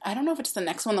then, I don't know if it's the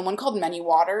next one, the one called Many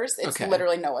Waters. It's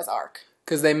literally Noah's Ark.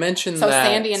 Because they mentioned that... So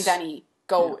Sandy and Denny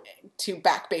go to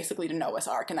back basically to Noah's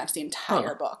Ark, and that's the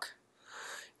entire book.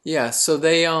 Yeah, so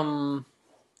they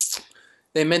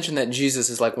mention that Jesus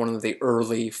is like one of the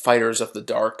early fighters of the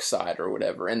dark side or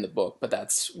whatever in the book, but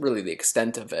that's really the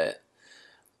extent of it.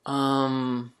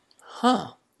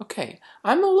 Okay.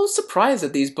 I'm a little surprised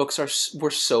that these books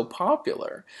were so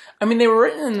popular. I mean, they were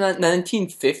written in the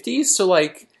 1950s, so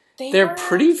like they're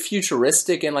pretty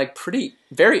futuristic and like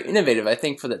very innovative, I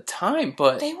think, for the time,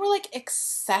 but they were like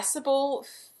accessible,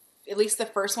 at least the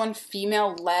first one,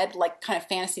 female-led, like kind of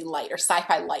fantasy light or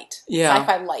sci-fi light. Yeah.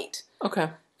 Sci-fi light. Okay.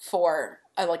 For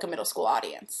like a middle school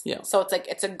audience. Yeah. So it's like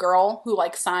it's a girl who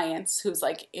likes science who's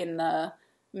like in the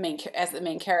as the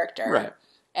main character. Right.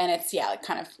 And it's like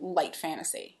kind of light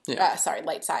fantasy. Yeah.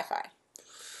 Light sci-fi.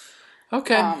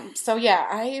 Okay. So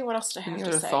yeah, what else did I have Any to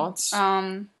other say? thoughts?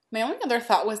 My only other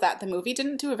thought was that the movie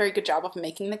didn't do a very good job of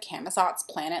making the Camazotz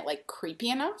planet like creepy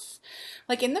enough.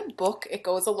 Like in the book, it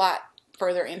goes a lot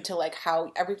further into like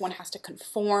how everyone has to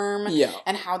conform,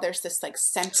 and how there's this like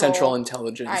central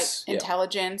intelligence,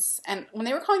 intelligence. And when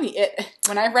they were calling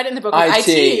when I read it in the book,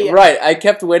 IT, right? I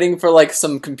kept waiting for like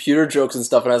some computer jokes and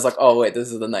stuff, and I was like, oh wait,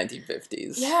 this is the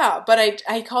 1950s. Yeah, but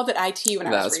I called it IT when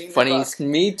I was reading funny. The book.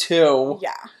 Me too.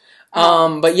 Yeah.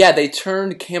 But yeah, they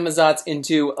turned Camazotz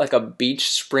into like a beach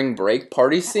spring break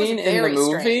party scene in the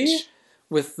movie. Strange.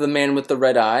 With the man with the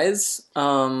red eyes.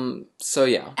 So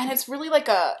yeah. And it's really like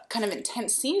a kind of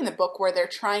intense scene in the book where they're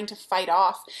trying to fight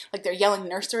off, like they're yelling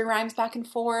nursery rhymes back and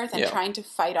forth and trying to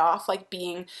fight off like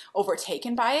being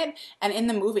overtaken by it. And in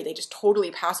the movie, they just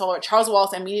totally pass all over. Charles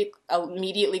Wallace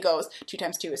immediately goes, 2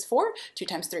 times 2 is 4, 2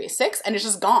 times 3 is 6, and it's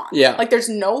just gone. Yeah. Like there's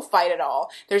no fight at all.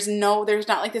 There's not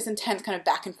like this intense kind of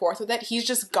back and forth with it. He's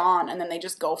just gone, and then they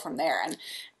just go from there. And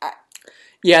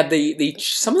yeah,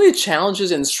 some of the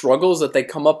challenges and struggles that they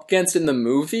come up against in the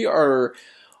movie are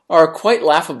quite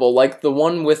laughable. Like the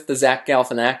one with the Zach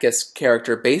Galifianakis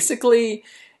character. Basically,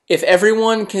 if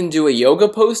everyone can do a yoga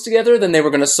pose together, then they were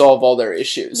going to solve all their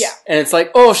issues. Yeah. And it's like,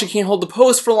 oh, she can't hold the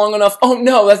pose for long enough. Oh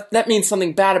no, that means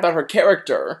something bad about her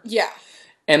character. Yeah.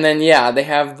 And then, yeah, they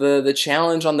have the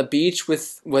challenge on the beach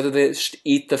with whether they should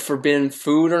eat the forbidden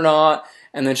food or not.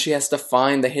 And then she has to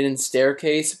find the hidden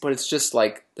staircase. But it's just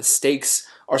like the stakes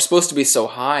are supposed to be so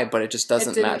high, but it just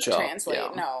doesn't match up. It didn't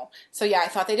translate, no. So yeah, I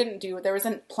thought they didn't there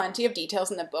wasn't plenty of details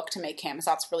in the book to make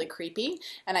Camazotz really creepy.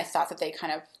 And I thought that they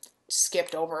kind of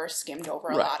skimmed over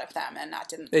a lot of them, and that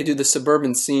didn't... They do the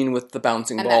suburban scene with the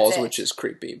bouncing balls, which is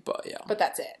creepy, but yeah. But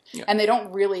that's it. Yeah. And they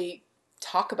don't really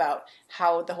talk about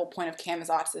how the whole point of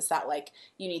Camazotz is that, like,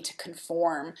 you need to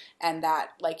conform, and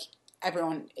that, like,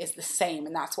 everyone is the same,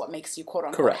 and that's what makes you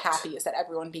quote-unquote happy, is that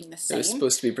everyone being the same. It was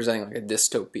supposed to be presenting, like, a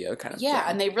dystopia kind of thing. Yeah,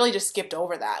 and they really just skipped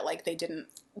over that. Like, they didn't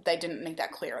make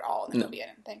that clear at all in the movie, I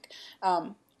didn't think.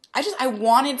 I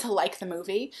wanted to like the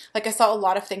movie. Like, I saw a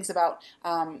lot of things about,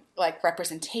 like,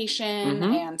 representation,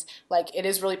 and, like, it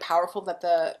is really powerful that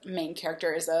the main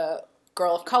character is a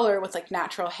girl of color with, like,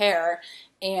 natural hair,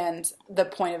 and the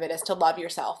point of it is to love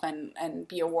yourself and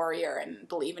be a warrior and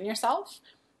believe in yourself.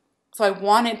 So I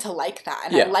wanted to like that,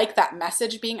 and I like that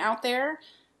message being out there,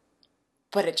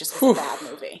 but it just was a bad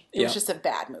movie. It was just a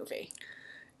bad movie.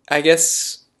 I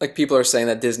guess, like, people are saying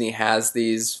that Disney has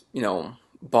these, you know,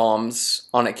 bombs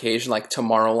on occasion, like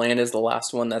Tomorrowland is the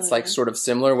last one that's, like, sort of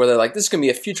similar, where they're like, this is going to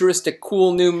be a futuristic,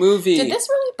 cool new movie. Did this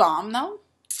really bomb, though?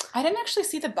 I didn't actually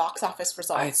see the box office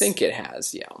results. I think it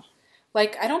has, yeah.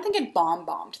 Like, I don't think it bombed,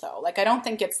 though. Like, I don't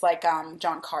think it's like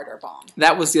John Carter bombed.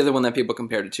 That was the other one that people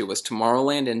compared it to, was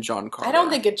Tomorrowland and John Carter. I don't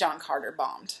think John Carter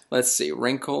bombed. Let's see,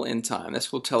 Wrinkle in Time.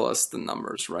 This will tell us the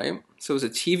numbers, right? So it was a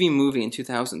TV movie in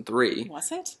 2003.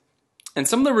 Was it? And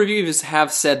some of the reviews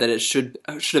have said that it should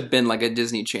have been like a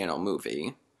Disney Channel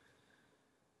movie.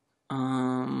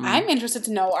 I'm interested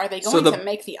to know, are they going to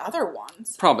make the other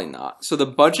ones? Probably not. So the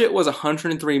budget was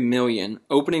 $103 million.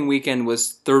 Opening weekend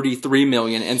was $33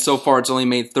 million, and so far it's only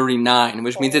made $39,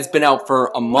 which means it's been out for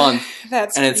a month,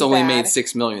 and it's only made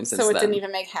 $6 million since then. So it didn't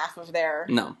even make half of their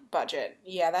budget.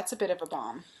 Yeah, that's a bit of a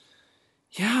bomb.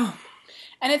 Yeah.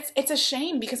 And it's a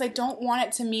shame, because I don't want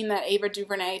it to mean that Ava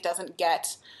DuVernay doesn't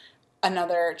get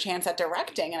another chance at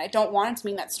directing, and I don't want it to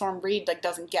mean that Storm Reed, like,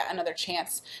 doesn't get another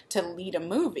chance to lead a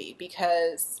movie,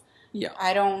 because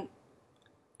I don't...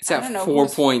 It's at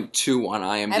 4.2 on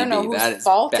IMDb. I don't know whose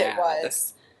fault it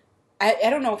was. I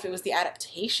don't know if it was the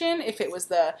adaptation, if it was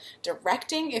the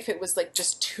directing, if it was, like,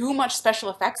 just too much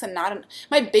special effects and not...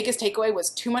 My biggest takeaway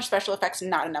was too much special effects and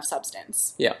not enough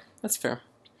substance. Yeah, that's fair.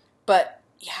 But,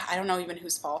 yeah, I don't know even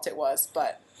whose fault it was,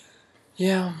 but...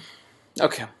 Yeah.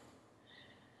 Okay.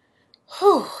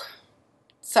 Whew.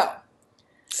 So.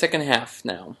 Second half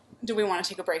now. do we want to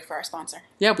take a break for our sponsor?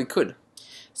 Yeah, we could.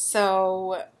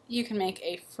 So you can make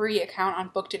a free account on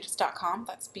bookdigits.com.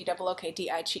 That's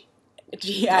BOOKDIGITS.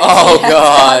 Oh,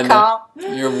 God.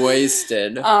 You're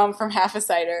wasted. From Half a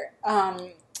Cider.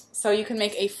 So you can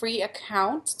make a free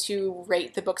account to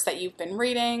rate the books that you've been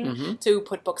reading, to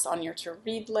put books on your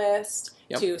to-read list,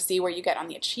 to see where you get on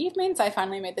the achievements. I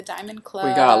finally made the Diamond Club.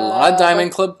 We got a lot of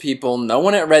Diamond Club people. No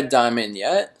one at Red Diamond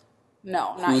yet.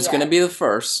 No, not yet. Who's going to be the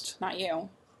first? Not you.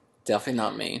 Definitely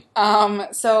not me.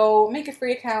 So make a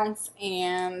free account,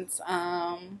 and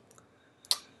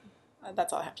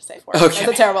that's all I have to say for it. Okay.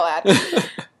 That's a terrible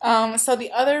ad. So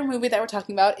the other movie that we're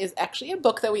talking about is actually a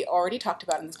book that we already talked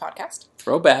about in this podcast.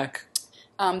 Throwback.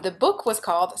 The book was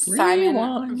called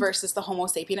Simon versus the Homo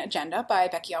Sapien Agenda by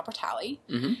Becky Albertalli.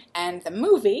 And the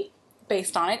movie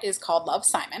based on it is called Love,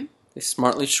 Simon. They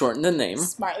smartly shortened the name.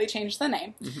 Smartly changed the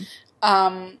name.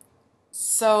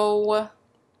 So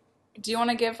do you want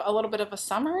to give a little bit of a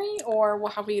summary, or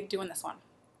how are we doing this one?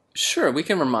 Sure, we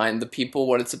can remind the people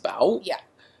what it's about. Yeah.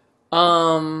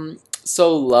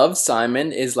 So Love,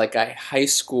 Simon is like a high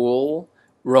school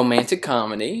romantic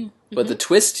comedy, but the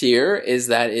twist here is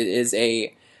that it is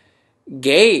a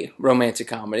gay romantic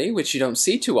comedy, which you don't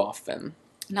see too often.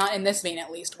 Not in this vein,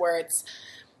 at least, where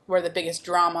the biggest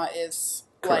drama is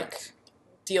like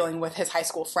dealing with his high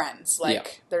school friends.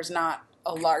 Like there's not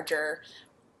a larger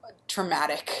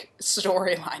traumatic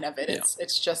storyline of it.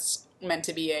 It's just meant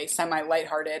to be a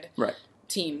semi-lighthearted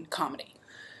teen comedy.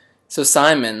 So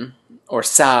Simon, or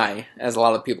Cy, as a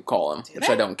lot of people call him, which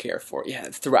I don't care for. Yeah,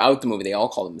 throughout the movie, they all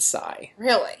call him Cy.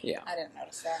 Really? Yeah. I didn't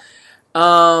notice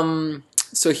that.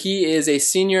 So he is a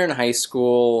senior in high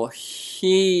school. Is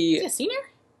he a senior?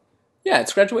 Yeah,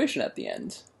 it's graduation at the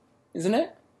end. Isn't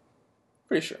it?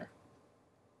 Pretty sure.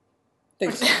 I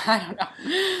think so. I don't know.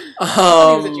 I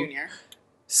thought he was a junior.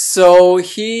 So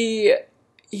he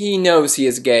knows he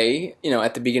is gay,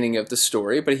 at the beginning of the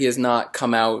story, but he has not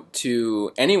come out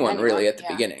to anyone really at the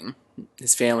beginning.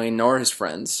 His family nor his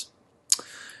friends.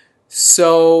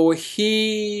 So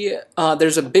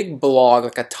there's a big blog,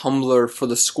 like a Tumblr for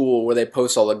the school, where they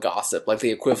post all the gossip, like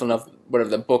the equivalent of whatever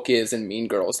the book is in Mean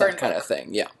Girls, that kind of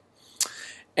thing. Yeah.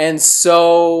 And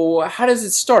so, how does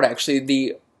it start,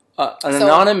 actually? An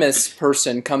anonymous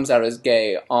person comes out as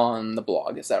gay on the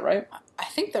blog, is that right? I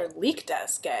think they're leaked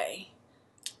as gay.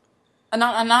 An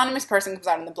anonymous person comes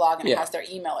out on the blog and it has their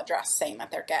email address saying that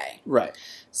they're gay. Right.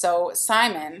 So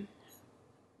Simon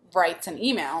writes an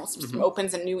email,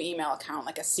 opens a new email account,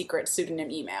 like a secret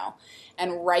pseudonym email,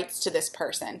 and writes to this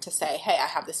person to say, hey, I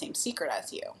have the same secret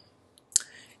as you.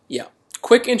 Yeah.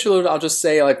 Quick interlude, I'll just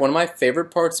say, like, one of my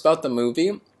favorite parts about the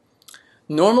movie,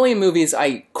 normally in movies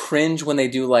I cringe when they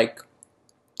do, like,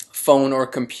 phone or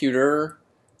computer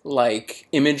like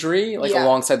imagery, like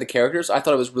alongside the characters. I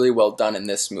thought it was really well done in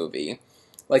this movie.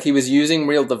 Like, he was using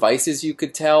real devices, you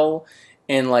could tell,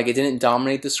 and like it didn't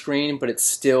dominate the screen, but it's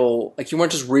still like you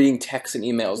weren't just reading text and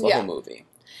emails the whole movie.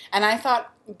 And I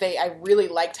thought I really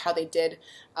liked how they did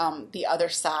the other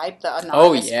side, the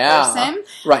anonymous person.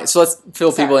 Right. So let's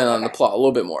fill people in on the plot a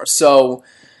little bit more. So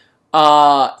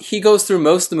he goes through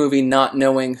most of the movie not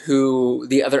knowing who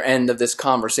the other end of this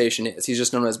conversation is. He's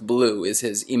just known as Blue, is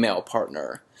his email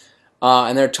partner.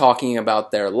 And they're talking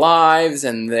about their lives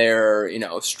and their,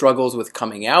 struggles with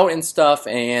coming out and stuff.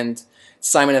 And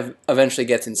Simon eventually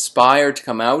gets inspired to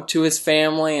come out to his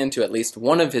family and to at least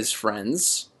one of his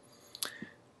friends.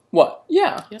 What?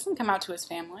 Yeah. He doesn't come out to his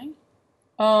family.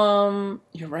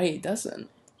 You're right, he doesn't.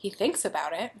 He thinks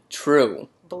about it. True.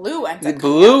 Blue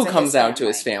comes out to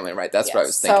his family, right? That's what I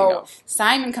was thinking of. So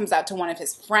Simon comes out to one of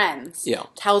his friends,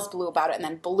 tells Blue about it, and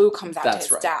then Blue comes out to his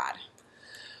dad.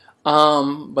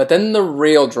 But then the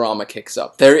real drama kicks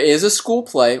up. There is a school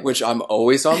play, which I'm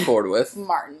always on board with.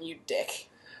 Martin, you dick.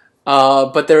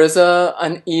 But there is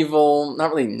an evil, not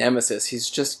really nemesis, he's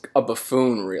just a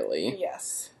buffoon, really.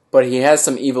 Yes. But he has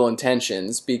some evil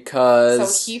intentions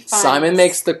because Simon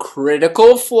makes the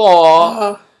critical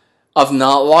flaw of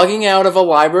not logging out of a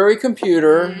library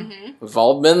computer. We've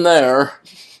all been there.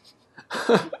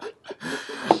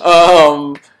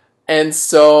 And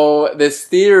so this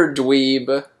theater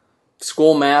dweeb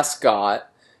school mascot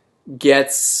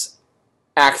gets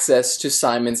access to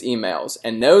Simon's emails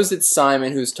and knows it's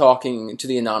Simon who's talking to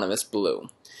the anonymous Blue.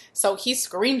 So he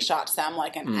screenshots them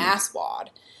like an asswad.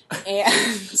 And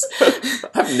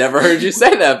I've never heard you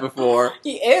say that before.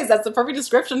 He is. That's the perfect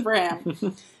description for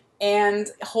him. And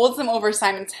holds them over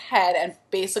Simon's head and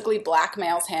basically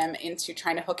blackmails him into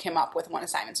trying to hook him up with one of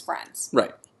Simon's friends.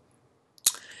 Right.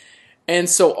 And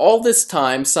so all this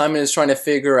time, Simon is trying to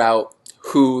figure out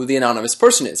who the anonymous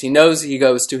person is. He knows he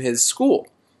goes to his school.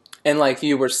 And like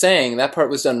you were saying, that part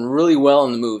was done really well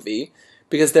in the movie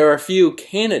because there are a few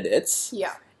candidates.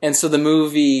 Yeah. And so the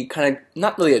movie kind of,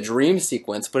 not really a dream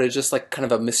sequence, but it's just like kind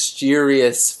of a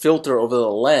mysterious filter over the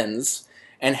lens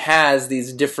and has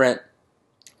these different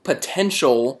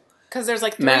potential because there's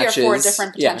like 3 matches, or 4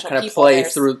 different potential kind of people.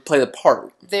 play the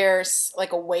part. There's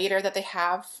like a waiter that they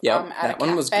have at that a cafe.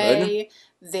 one was good.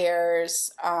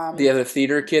 There's the other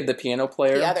theater kid, the piano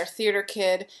player. The other theater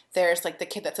kid. There's like the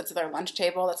kid that sits at their lunch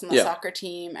table that's in the soccer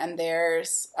team, and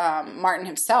there's Martin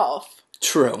himself.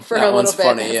 True, for that a little bit.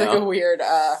 Funny, it's like a weird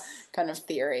kind of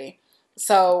theory.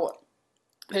 So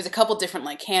there's a couple different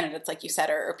like candidates, like you said,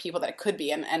 or people that it could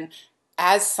be, and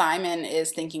as Simon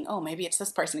is thinking, oh, maybe it's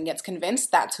this person, and gets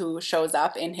convinced, that's who shows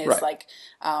up in his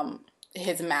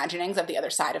his imaginings of the other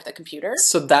side of the computer.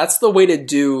 So that's the way to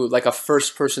do like a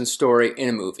first-person story in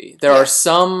a movie. There are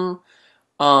some,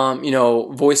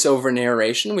 voiceover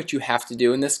narration, which you have to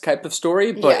do in this type of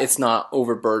story, but it's not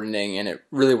overburdening, and it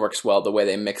really works well the way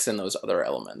they mix in those other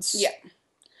elements. Yeah.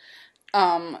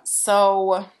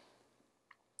 So,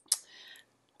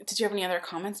 did you have any other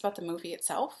comments about the movie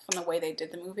itself and the way they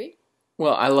did the movie?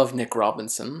 Well, I love Nick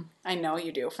Robinson. I know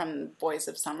you do, from Boys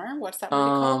of Summer. What's that movie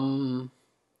called?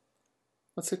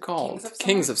 What's it called?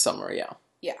 Kings of Summer, yeah.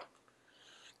 Yeah.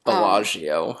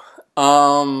 Bellagio.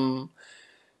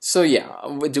 So yeah,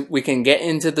 we can get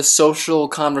into the social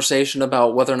conversation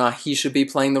about whether or not he should be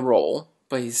playing the role,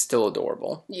 but he's still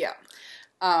adorable. Yeah.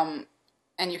 And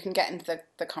you can get into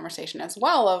the conversation as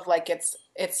well of like,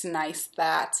 it's nice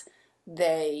that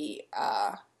they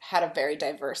had a very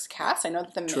diverse cast. I know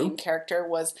that the main character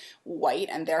was white,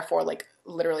 and therefore like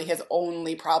literally his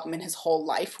only problem in his whole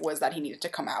life was that he needed to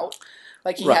come out.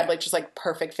 Like, he had, like, just, like,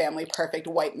 perfect family, perfect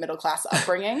white middle-class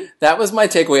upbringing. That was my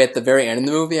takeaway at the very end of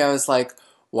the movie. I was like,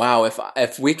 wow,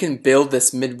 if we can build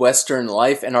this Midwestern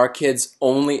life and our kids'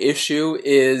 only issue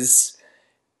is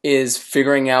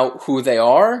figuring out who they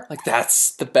are, like,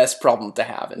 that's the best problem to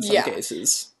have in some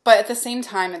cases. But at the same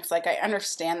time, it's like, I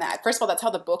understand that. First of all, that's how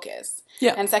the book is.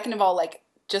 Yeah. And second of all, like,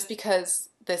 just because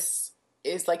this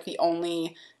is, like, the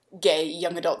only gay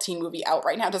young adult teen movie out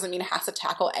right now doesn't mean it has to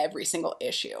tackle every single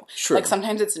issue. True. Like,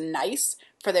 sometimes it's nice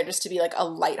for there just to be like a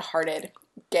lighthearted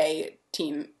gay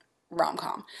teen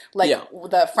rom-com. Like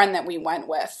the friend that we went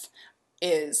with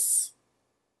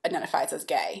identifies as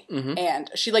gay,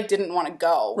 and she like didn't want to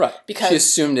go because she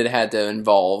assumed it had to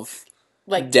involve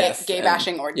like death gay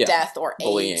bashing or death or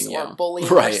AIDS or bullying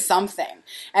or something.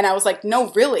 And I was like,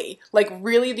 no, really? Like,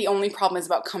 really the only problem is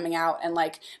about coming out, and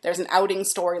like there's an outing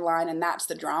storyline, and that's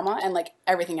the drama, and like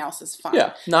everything else is fun.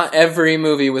 Yeah, not every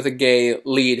movie with a gay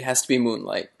lead has to be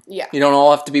Moonlight. Yeah. You don't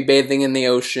all have to be bathing in the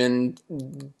ocean,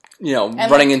 and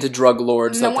running into drug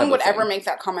lords. No one would ever make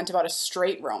that comment about a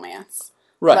straight romance.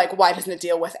 Right. Like, why doesn't it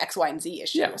deal with X, Y, and Z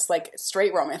issues? Yeah. Like,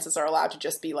 straight romances are allowed to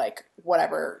just be like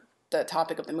whatever the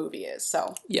topic of the movie is.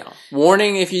 So yeah,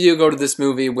 warning if you do go to this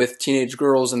movie with teenage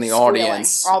girls in the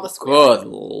audience. All the squealing. Good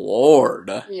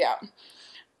Lord. Yeah.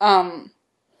 So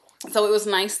it was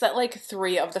nice that like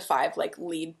 3 of the 5 like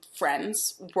lead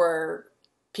friends were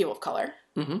people of color,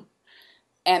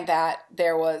 and that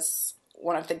there was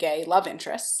one of the gay love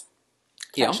interests.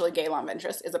 Essentially, gay love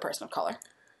interest is a person of color.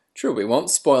 True, we won't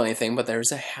spoil anything, but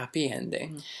there's a happy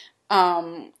ending.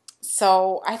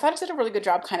 So I thought it did a really good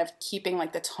job kind of keeping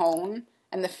like the tone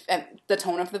and the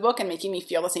tone of the book and making me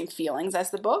feel the same feelings as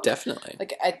the book. Definitely.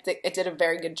 Like, it did a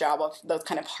very good job of those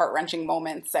kind of heart-wrenching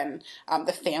moments, and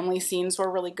the family scenes were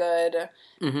really good,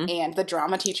 and the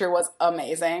drama teacher was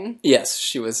amazing. Yes,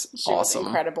 she was awesome. Was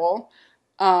incredible.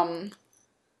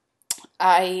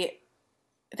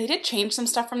 They did change some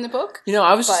stuff from the book.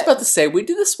 I was just about to say, we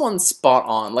did this one spot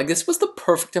on. Like, this was the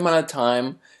perfect amount of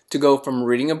time to go from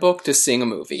reading a book to seeing a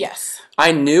movie. Yes.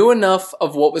 I knew enough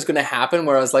of what was going to happen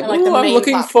where I was like, like ooh, I'm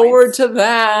looking forward to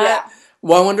that. Yeah.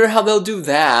 Well, I wonder how they'll do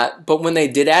that. But when they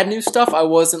did add new stuff, I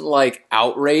wasn't, like,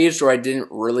 outraged, or I didn't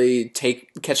really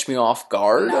catch me off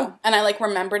guard. No. And I, like,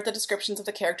 remembered the descriptions of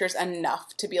the characters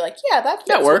enough to be like, yeah, that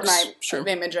fits works. With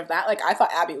my image of that. Like, I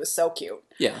thought Abby was so cute.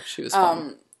 Yeah, she was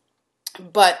fun.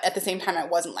 But at the same time, I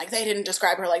wasn't like, they didn't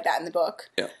describe her like that in the book.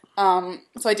 Yeah.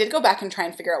 So I did go back and try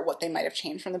and figure out what they might have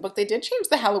changed from the book. They did change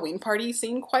the Halloween party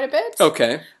scene quite a bit.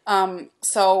 Okay.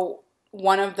 So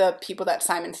one of the people that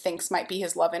Simon thinks might be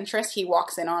his love interest, he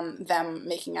walks in on them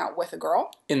making out with a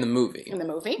girl. In the movie? In the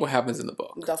movie. What happens in the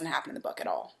book? It doesn't happen in the book at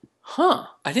all. Huh.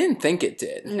 I didn't think it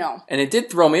did. No. And it did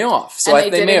throw me off. So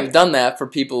they may have done that for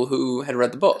people who had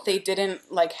read the book. They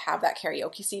didn't, like, have that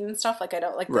karaoke scene and stuff. Like, I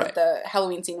don't, like, the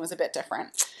Halloween scene was a bit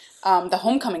different. The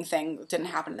homecoming thing didn't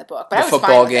happen in the book. But the I was football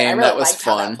fine with game, it. I really that was liked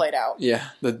fun. how that played out. Yeah,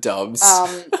 the dubs.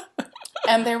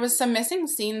 And there was some missing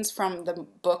scenes from the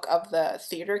book of the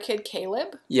theater kid,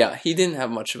 Caleb. Yeah, he didn't have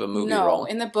much of a movie role. No,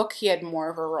 in the book he had more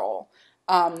of a role.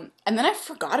 And then I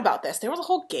forgot about this. There was a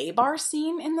whole gay bar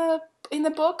scene in the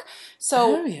book.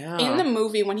 So in the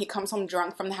movie, when he comes home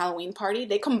drunk from the Halloween party,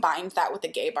 they combined that with the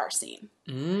gay bar scene.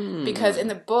 Because in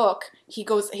the book,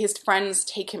 his friends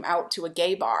take him out to a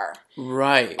gay bar.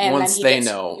 Right. And once they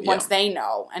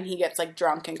know, and he gets like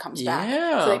drunk and comes back.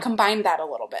 So they combined that a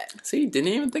little bit. See,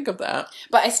 didn't even think of that.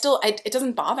 But it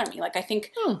doesn't bother me. Like, I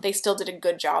think they still did a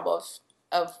good job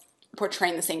of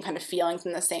portraying the same kind of feelings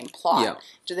in the same plot.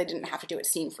 So they didn't have to do it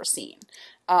scene for scene.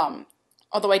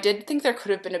 Although I did think there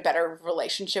could have been a better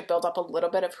relationship build up a little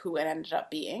bit of who it ended up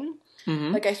being.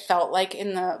 Like, I felt like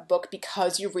in the book,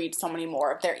 because you read so many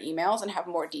more of their emails and have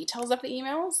more details of the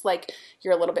emails, like,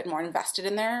 you're a little bit more invested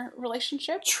in their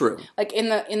relationship. True. Like, in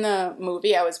the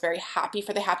movie, I was very happy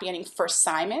for the happy ending for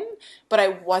Simon, but I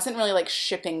wasn't really, like,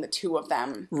 shipping the two of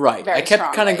them. Right. I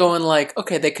kept kind of going like,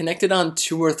 okay, they connected on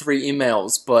 2 or 3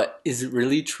 emails, but is it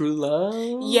really true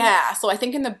love? Yeah. So I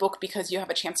think in the book, because you have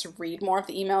a chance to read more of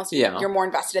the emails, you're more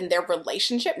invested in their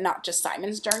relationship, not just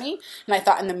Simon's journey. And I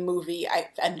thought in the movie, I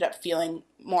ended up feeling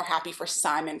more happy for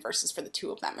Simon versus for the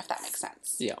two of them, if that makes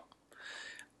sense. Yeah.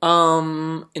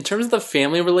 In terms of the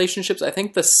family relationships, I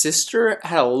think the sister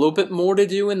had a little bit more to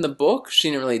do in the book. She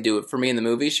didn't really do it for me in the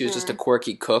movie. She was just a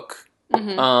quirky cook.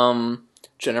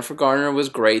 Jennifer Garner was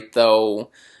great,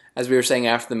 though. As we were saying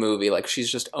after the movie, like,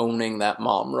 she's just owning that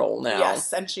mom role now.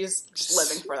 Yes, and she's just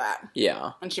living for that.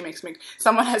 Yeah. And she makes me...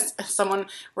 Someone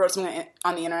wrote something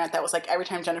on the internet that was like, every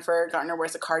time Jennifer Garner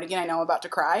wears a cardigan, I know I'm about to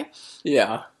cry.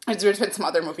 Yeah. There's been some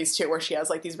other movies, too, where she has,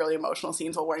 like, these really emotional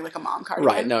scenes while wearing, like, a mom cardigan.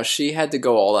 Right, no, she had to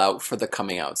go all out for the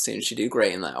coming out scene. She did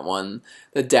great in that one.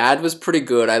 The dad was pretty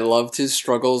good. I loved his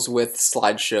struggles with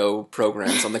slideshow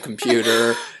programs on the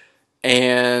computer.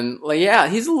 And, like, yeah,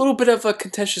 he's a little bit of a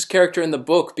contentious character in the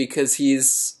book because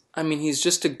he's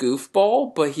just a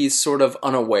goofball, but he's sort of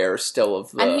unaware still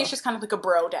of the... And he's just kind of like a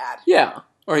bro dad. Yeah,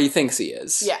 or he thinks he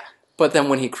is. Yeah. But then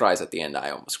when he cries at the end, I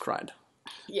almost cried.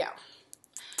 Yeah.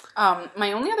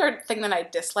 My only other thing that I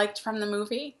disliked from the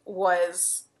movie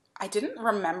was I didn't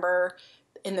remember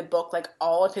in the book, like,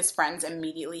 all of his friends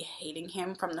immediately hating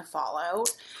him from the fallout.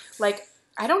 Like,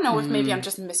 I don't know if maybe I'm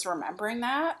just misremembering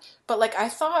that, but, like, I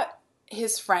thought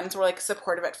his friends were, like,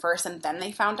 supportive at first, and then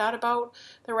they found out about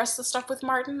the rest of the stuff with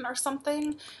Martin or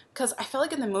something. Because I felt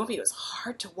like in the movie it was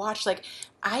hard to watch. Like,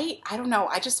 I don't know.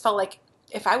 I just felt like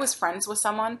if I was friends with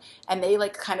someone and they,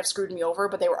 like, kind of screwed me over,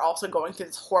 but they were also going through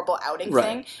this horrible outing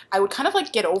thing, I would kind of,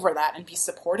 like, get over that and be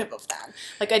supportive of them.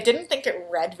 Like, I didn't think it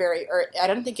I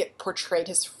don't think it portrayed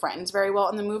his friends very well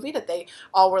in the movie, that they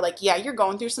all were like, yeah, you're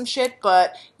going through some shit,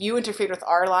 but you interfered with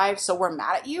our lives, so we're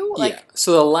mad at you. Like, yeah.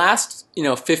 So the last,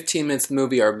 15 minutes of the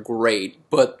movie are great,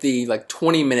 but the,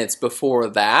 20 minutes before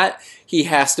that, he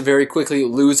has to very quickly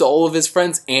lose all of his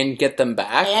friends and get them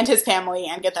back. And his family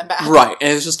and get them back. Right,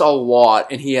 and it's just a lot,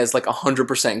 and he has,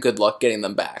 100% good luck getting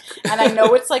them back. And I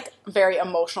know it's, very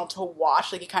emotional to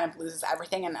watch. Like, he kind of loses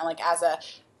everything, and,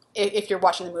 if you're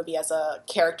watching the movie as a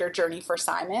character journey for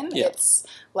Simon, it's,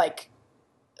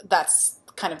 that's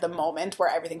kind of the moment where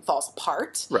everything falls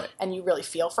apart. Right. And you really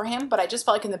feel for him. But I just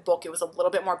felt like in the book it was a little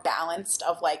bit more balanced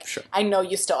of, sure. I know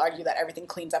you still argue that everything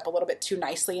cleans up a little bit too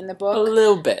nicely in the book. A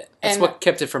little bit. That's what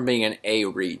kept it from being an A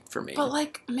read for me.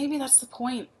 But, maybe that's the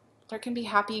point. There can be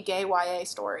happy gay YA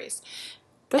stories.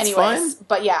 That's fine.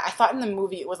 But yeah, I thought in the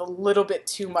movie it was a little bit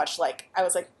too much. I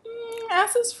was like,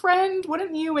 as his friend,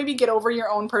 wouldn't you maybe get over your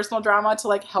own personal drama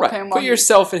to, help him? Put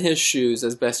yourself in his shoes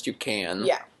as best you can.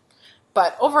 Yeah.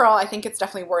 But overall, I think it's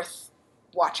definitely worth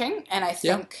watching. And I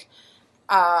think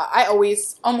I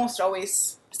almost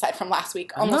always, aside from last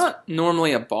week... I'm not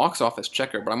normally a box office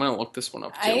checker, but I'm going to look this one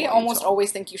up too. I almost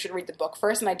always think you should read the book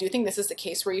first. And I do think this is the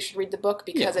case where you should read the book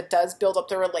because it does build up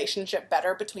the relationship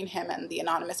better between him and the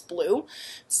anonymous Blue.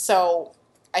 So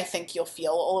I think you'll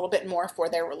feel a little bit more for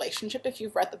their relationship if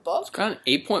you've read the book. It's got an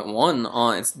 8.1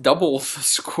 on... It's double the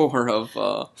score of...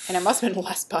 And it must have been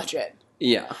less budget.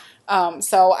 Yeah.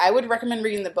 So I would recommend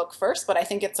reading the book first, but I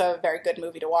think it's a very good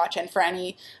movie to watch. And for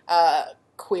any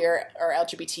queer or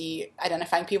LGBT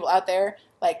identifying people out there,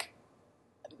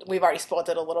 we've already spoiled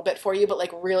it a little bit for you, but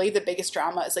really the biggest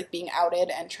drama is being outed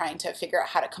and trying to figure out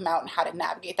how to come out and how to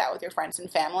navigate that with your friends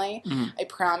and family. Mm-hmm. I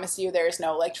promise you there's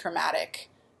no traumatic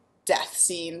death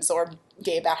scenes or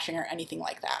gay bashing or anything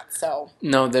like that. So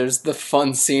no, there's the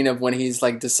fun scene of when he's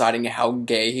deciding how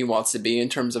gay he wants to be in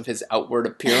terms of his outward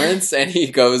appearance, and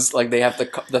he goes they have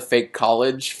the fake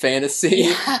college fantasy.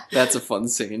 Yeah. That's a fun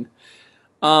scene.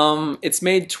 It's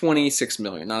made $26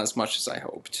 million, not as much as I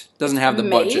hoped. Doesn't have the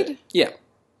budget. Yeah,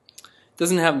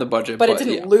 Doesn't have the budget, but it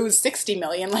didn't yeah. lose $60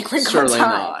 million like Wrinkle in Certainly Time.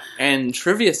 not. And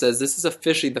trivia says this is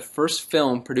officially the first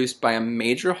film produced by a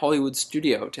major Hollywood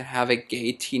studio to have a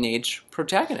gay teenage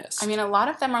protagonist. I mean, a lot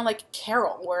of them are like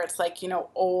Carol, where it's like,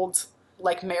 old,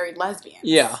 like married lesbians.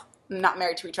 Yeah. Not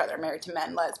married to each other, married to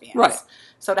men lesbians. Right.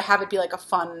 So to have it be like a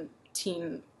fun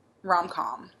teen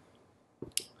rom-com.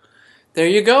 There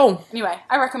you go. Anyway,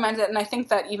 I recommend it, and I think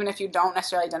that even if you don't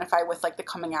necessarily identify with like the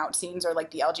coming out scenes or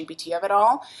like the LGBT of it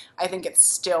all, I think it's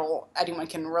still, anyone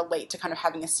can relate to kind of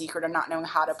having a secret or not knowing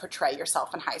how to portray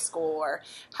yourself in high school or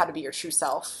how to be your true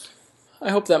self.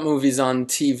 I hope that movie's on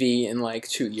TV in like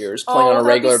 2 years, playing on a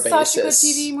regular basis. Such a good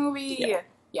TV movie.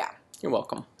 Yeah. You're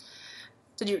welcome.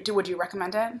 Would you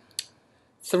recommend it?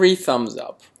 3 thumbs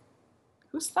up.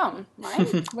 Whose thumb? Mine?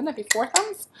 Wouldn't that be 4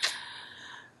 thumbs?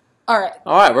 All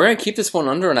right, we're going to keep this one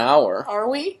under an hour. Are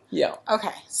we? Yeah.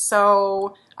 Okay,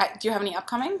 so do you have any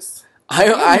upcomings? I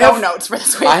have have notes for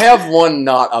this week. I have one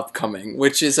not upcoming,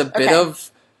 which is a bit Okay.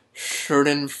 of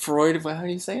Schadenfreude. How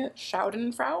do you say it?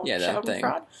 Schadenfreude? Yeah, that thing.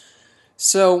 Schadenfreude?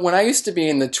 So when I used to be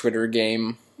in the Twitter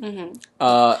game,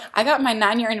 I got my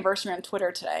 9-year anniversary on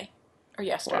Twitter today. Or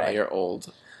yesterday. wow, you're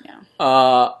old. Yeah.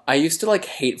 I used to like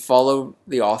hate follow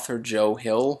the author Joe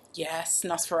Hill. Yes,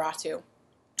 Nosferatu.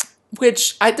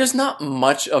 Which, there's not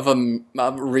much of a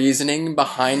reasoning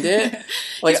behind it.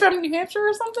 Like, He's from New Hampshire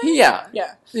or something? Yeah.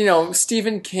 Yeah.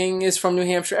 Stephen King is from New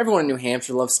Hampshire. Everyone in New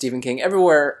Hampshire loves Stephen King.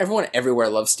 Everyone everywhere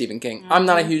loves Stephen King. I'm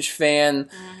not a huge fan.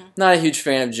 Not a huge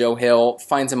fan of Joe Hill.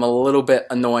 Finds him a little bit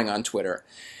annoying on Twitter.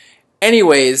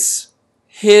 Anyways,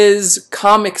 his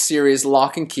comic series,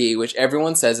 Lock and Key, which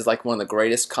everyone says is like one of the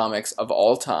greatest comics of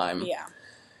all time. Yeah.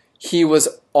 He was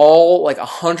all,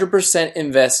 100%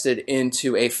 invested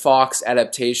into a Fox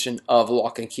adaptation of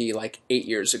Lock and Key, 8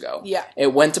 years ago. Yeah.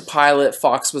 It went to pilot.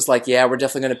 Fox was like, yeah, we're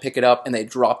definitely going to pick it up. And they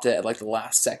dropped it at, the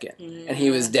last second. And he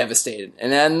was devastated.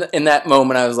 And then, in that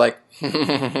moment, I was like...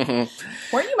 Weren't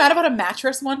you mad about a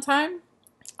mattress one time?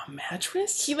 A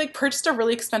mattress? He, purchased a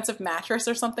really expensive mattress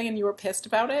or something and you were pissed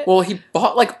about it? Well, he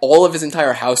bought, all of his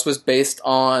entire house was based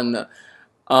on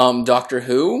Doctor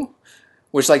Who.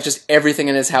 Which, just everything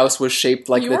in his house was shaped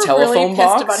like the telephone box. You were really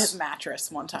box. pissed about his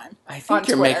mattress one time. I think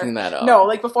you're Twitter. making that up.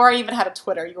 No, before I even had a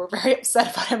Twitter, you were very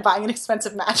upset about him buying an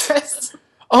expensive mattress.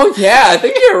 Oh, yeah, I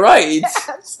think you're right.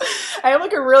 Yes. I have,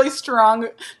 a really strong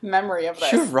memory of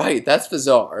this. You're right, that's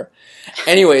bizarre.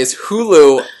 Anyways,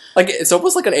 Hulu, it's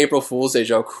almost like an April Fool's Day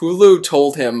joke. Hulu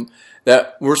told him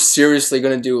that we're seriously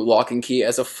going to do Lock and Key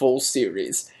as a full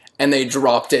series. And they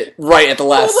dropped it right at the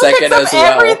last second as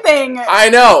well. Everything. I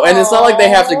know, and it's not like they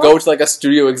have to go to a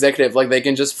studio executive. They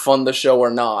can just fund the show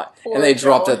or not. Poor and they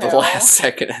dropped it at the Joe last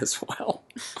second as well.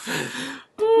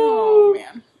 Oh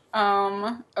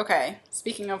man. Okay.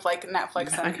 Speaking of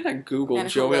Netflix, I gotta Google and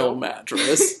Joe Hulu. Hill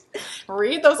mattress.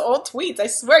 Read those old tweets. I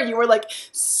swear you were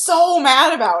so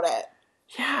mad about it.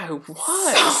 Yeah, I was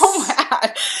So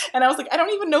mad. And I was I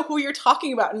don't even know who you're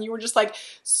talking about, and you were just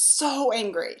so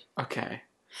angry. Okay.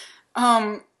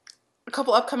 A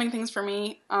couple upcoming things for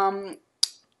me.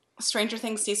 Stranger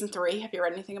Things Season 3. Have you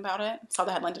read anything about it? Saw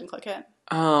the headline, didn't click it.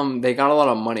 They got a lot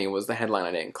of money was the headline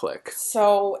I didn't click.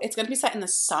 So it's going to be set in the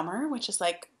summer, which is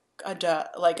That's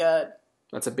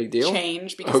a big deal?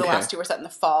 change because the last two were set in the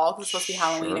fall. It's supposed to be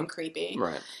Halloween and creepy.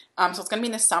 Right. So it's going to be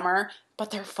in the summer,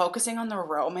 but they're focusing on the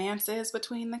romances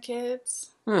between the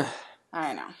kids.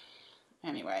 I know.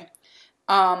 Anyway.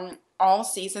 All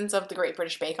seasons of The Great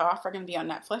British Bake Off are going to be on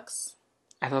Netflix.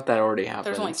 I thought that already happened.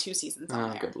 There's only 2 seasons on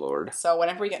there. Good lord. So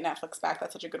whenever we get Netflix back,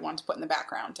 that's such a good one to put in the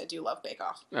background. I do love Bake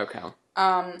Off. Okay.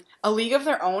 A League of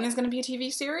Their Own is going to be a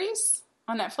TV series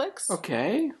on Netflix.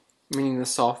 Okay. Meaning the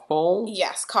softball?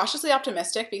 Yes. Cautiously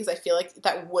optimistic because I feel like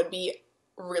that would be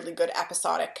really good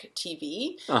episodic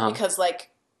TV. Because,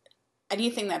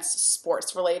 anything that's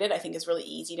sports related, I think is really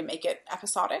easy to make it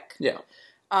episodic. Yeah.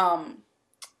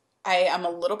 I am a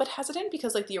little bit hesitant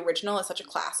because, the original is such a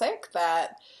classic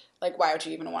that, why would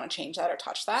you even want to change that or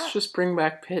touch that? Let's just bring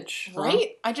back Pitch.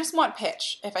 Right? I just want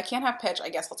Pitch. If I can't have Pitch, I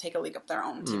guess I'll take a League of Their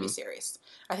Own TV series.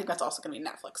 I think that's also going to be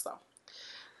Netflix, though.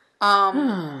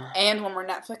 And one more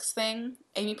Netflix thing.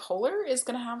 Amy Poehler is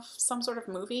going to have some sort of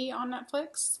movie on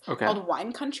Netflix called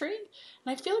Wine Country.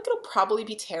 And I feel like it'll probably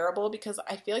be terrible because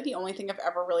I feel like the only thing I've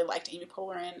ever really liked Amy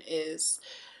Poehler in is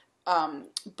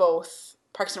both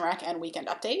Parks and Rec and Weekend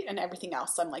Update, and everything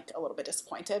else I'm a little bit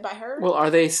disappointed by her. Well, are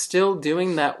they still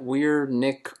doing that weird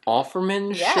Nick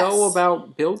Offerman show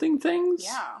about building things?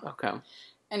 Yeah. Okay.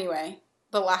 Anyway,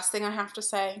 the last thing I have to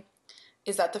say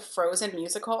is that the Frozen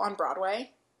musical on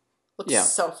Broadway Looks Yeah.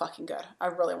 so fucking good. I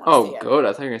really want to see it. Good.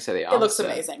 I thought you were going to say the opposite. It looks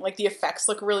amazing. Like, the effects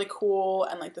look really cool,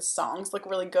 and, like, the songs look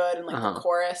really good, and, like, the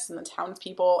chorus and the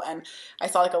townspeople, and I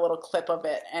saw, like, a little clip of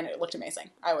it, and it looked amazing.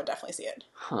 I would definitely see it.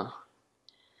 Huh.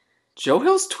 Joe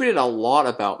Hill's tweeted a lot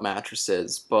about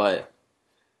mattresses, but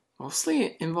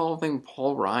mostly involving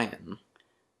Paul Ryan.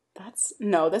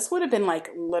 This would have been,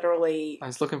 like, literally... I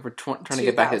was looking for trying to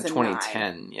get back to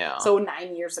 2010, yeah. So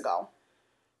 9 years ago.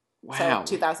 Wow.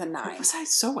 So 2009. What was I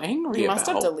so angry about? He must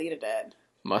have deleted it.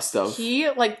 Must have. He,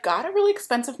 like, got a really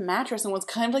expensive mattress and was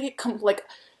kind of, like,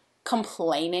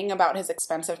 complaining about his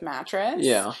expensive mattress.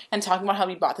 Yeah. And talking about how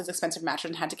he bought this expensive mattress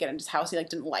and had to get it in his house. He, like,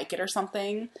 didn't like it or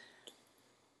something.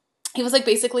 He was, like,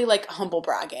 basically, like, humble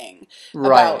bragging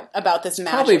about this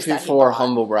mattress. Probably before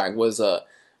humble brag was a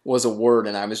word,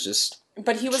 and I was just...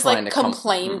 But he was, like,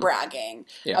 bragging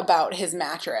about his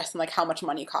mattress and, like, how much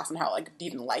money it cost and how, like, he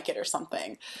didn't like it or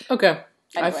something. Okay.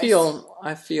 Anyways.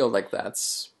 I feel like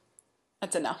that's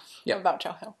enough about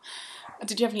Joe Hill.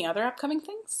 Did you have any other upcoming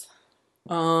things?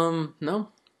 No.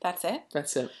 That's it?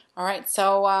 That's it. All right.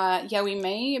 So, we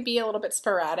may be a little bit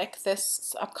sporadic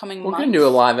this upcoming month. We're going to do a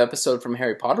live episode from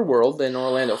Harry Potter World in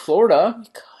Orlando, Florida. We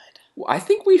could. I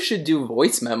think we should do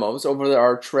voice memos over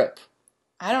our trip.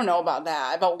 I don't know about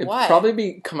that. About what? It'd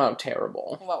probably come out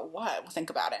terrible. About what? We'll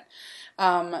think about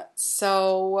it.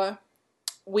 So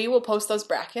we will post those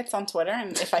brackets on Twitter,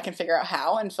 and if I can figure out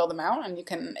how, and fill them out, and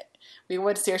we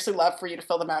would seriously love for you to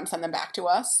fill them out and send them back to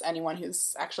us, anyone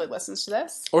who's actually listens to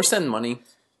this. Or send money.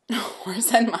 Or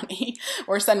send money.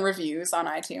 Or send reviews on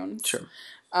iTunes. Sure.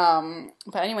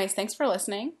 But anyways, thanks for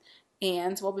listening.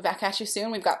 And we'll be back at you soon.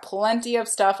 We've got plenty of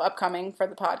stuff upcoming for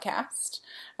the podcast.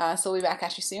 So we'll be back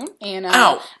at you soon. And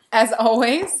as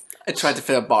always... I tried to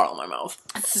fit a bottle in my mouth.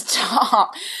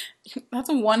 Stop. That's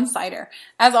a one-sider.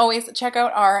 As always, check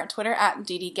out our Twitter at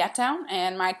DDGetDown.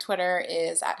 And my Twitter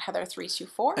is at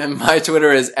Heather324. And my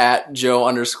Twitter is at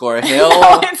Joe_Hill.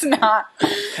 No, it's not.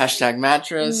 #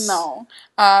 mattress. No.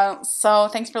 So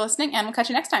thanks for listening, and we'll catch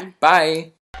you next time.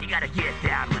 Bye. You gotta get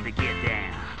down with the get down.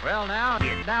 Well now,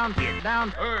 get down, get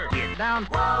down, get down,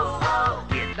 whoa, whoa,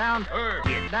 get down,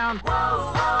 get down,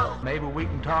 whoa, whoa. Maybe we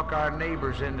can talk our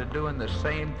neighbors into doing the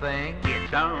same thing. Get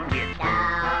down, get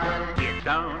down, get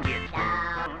down, get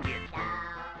down.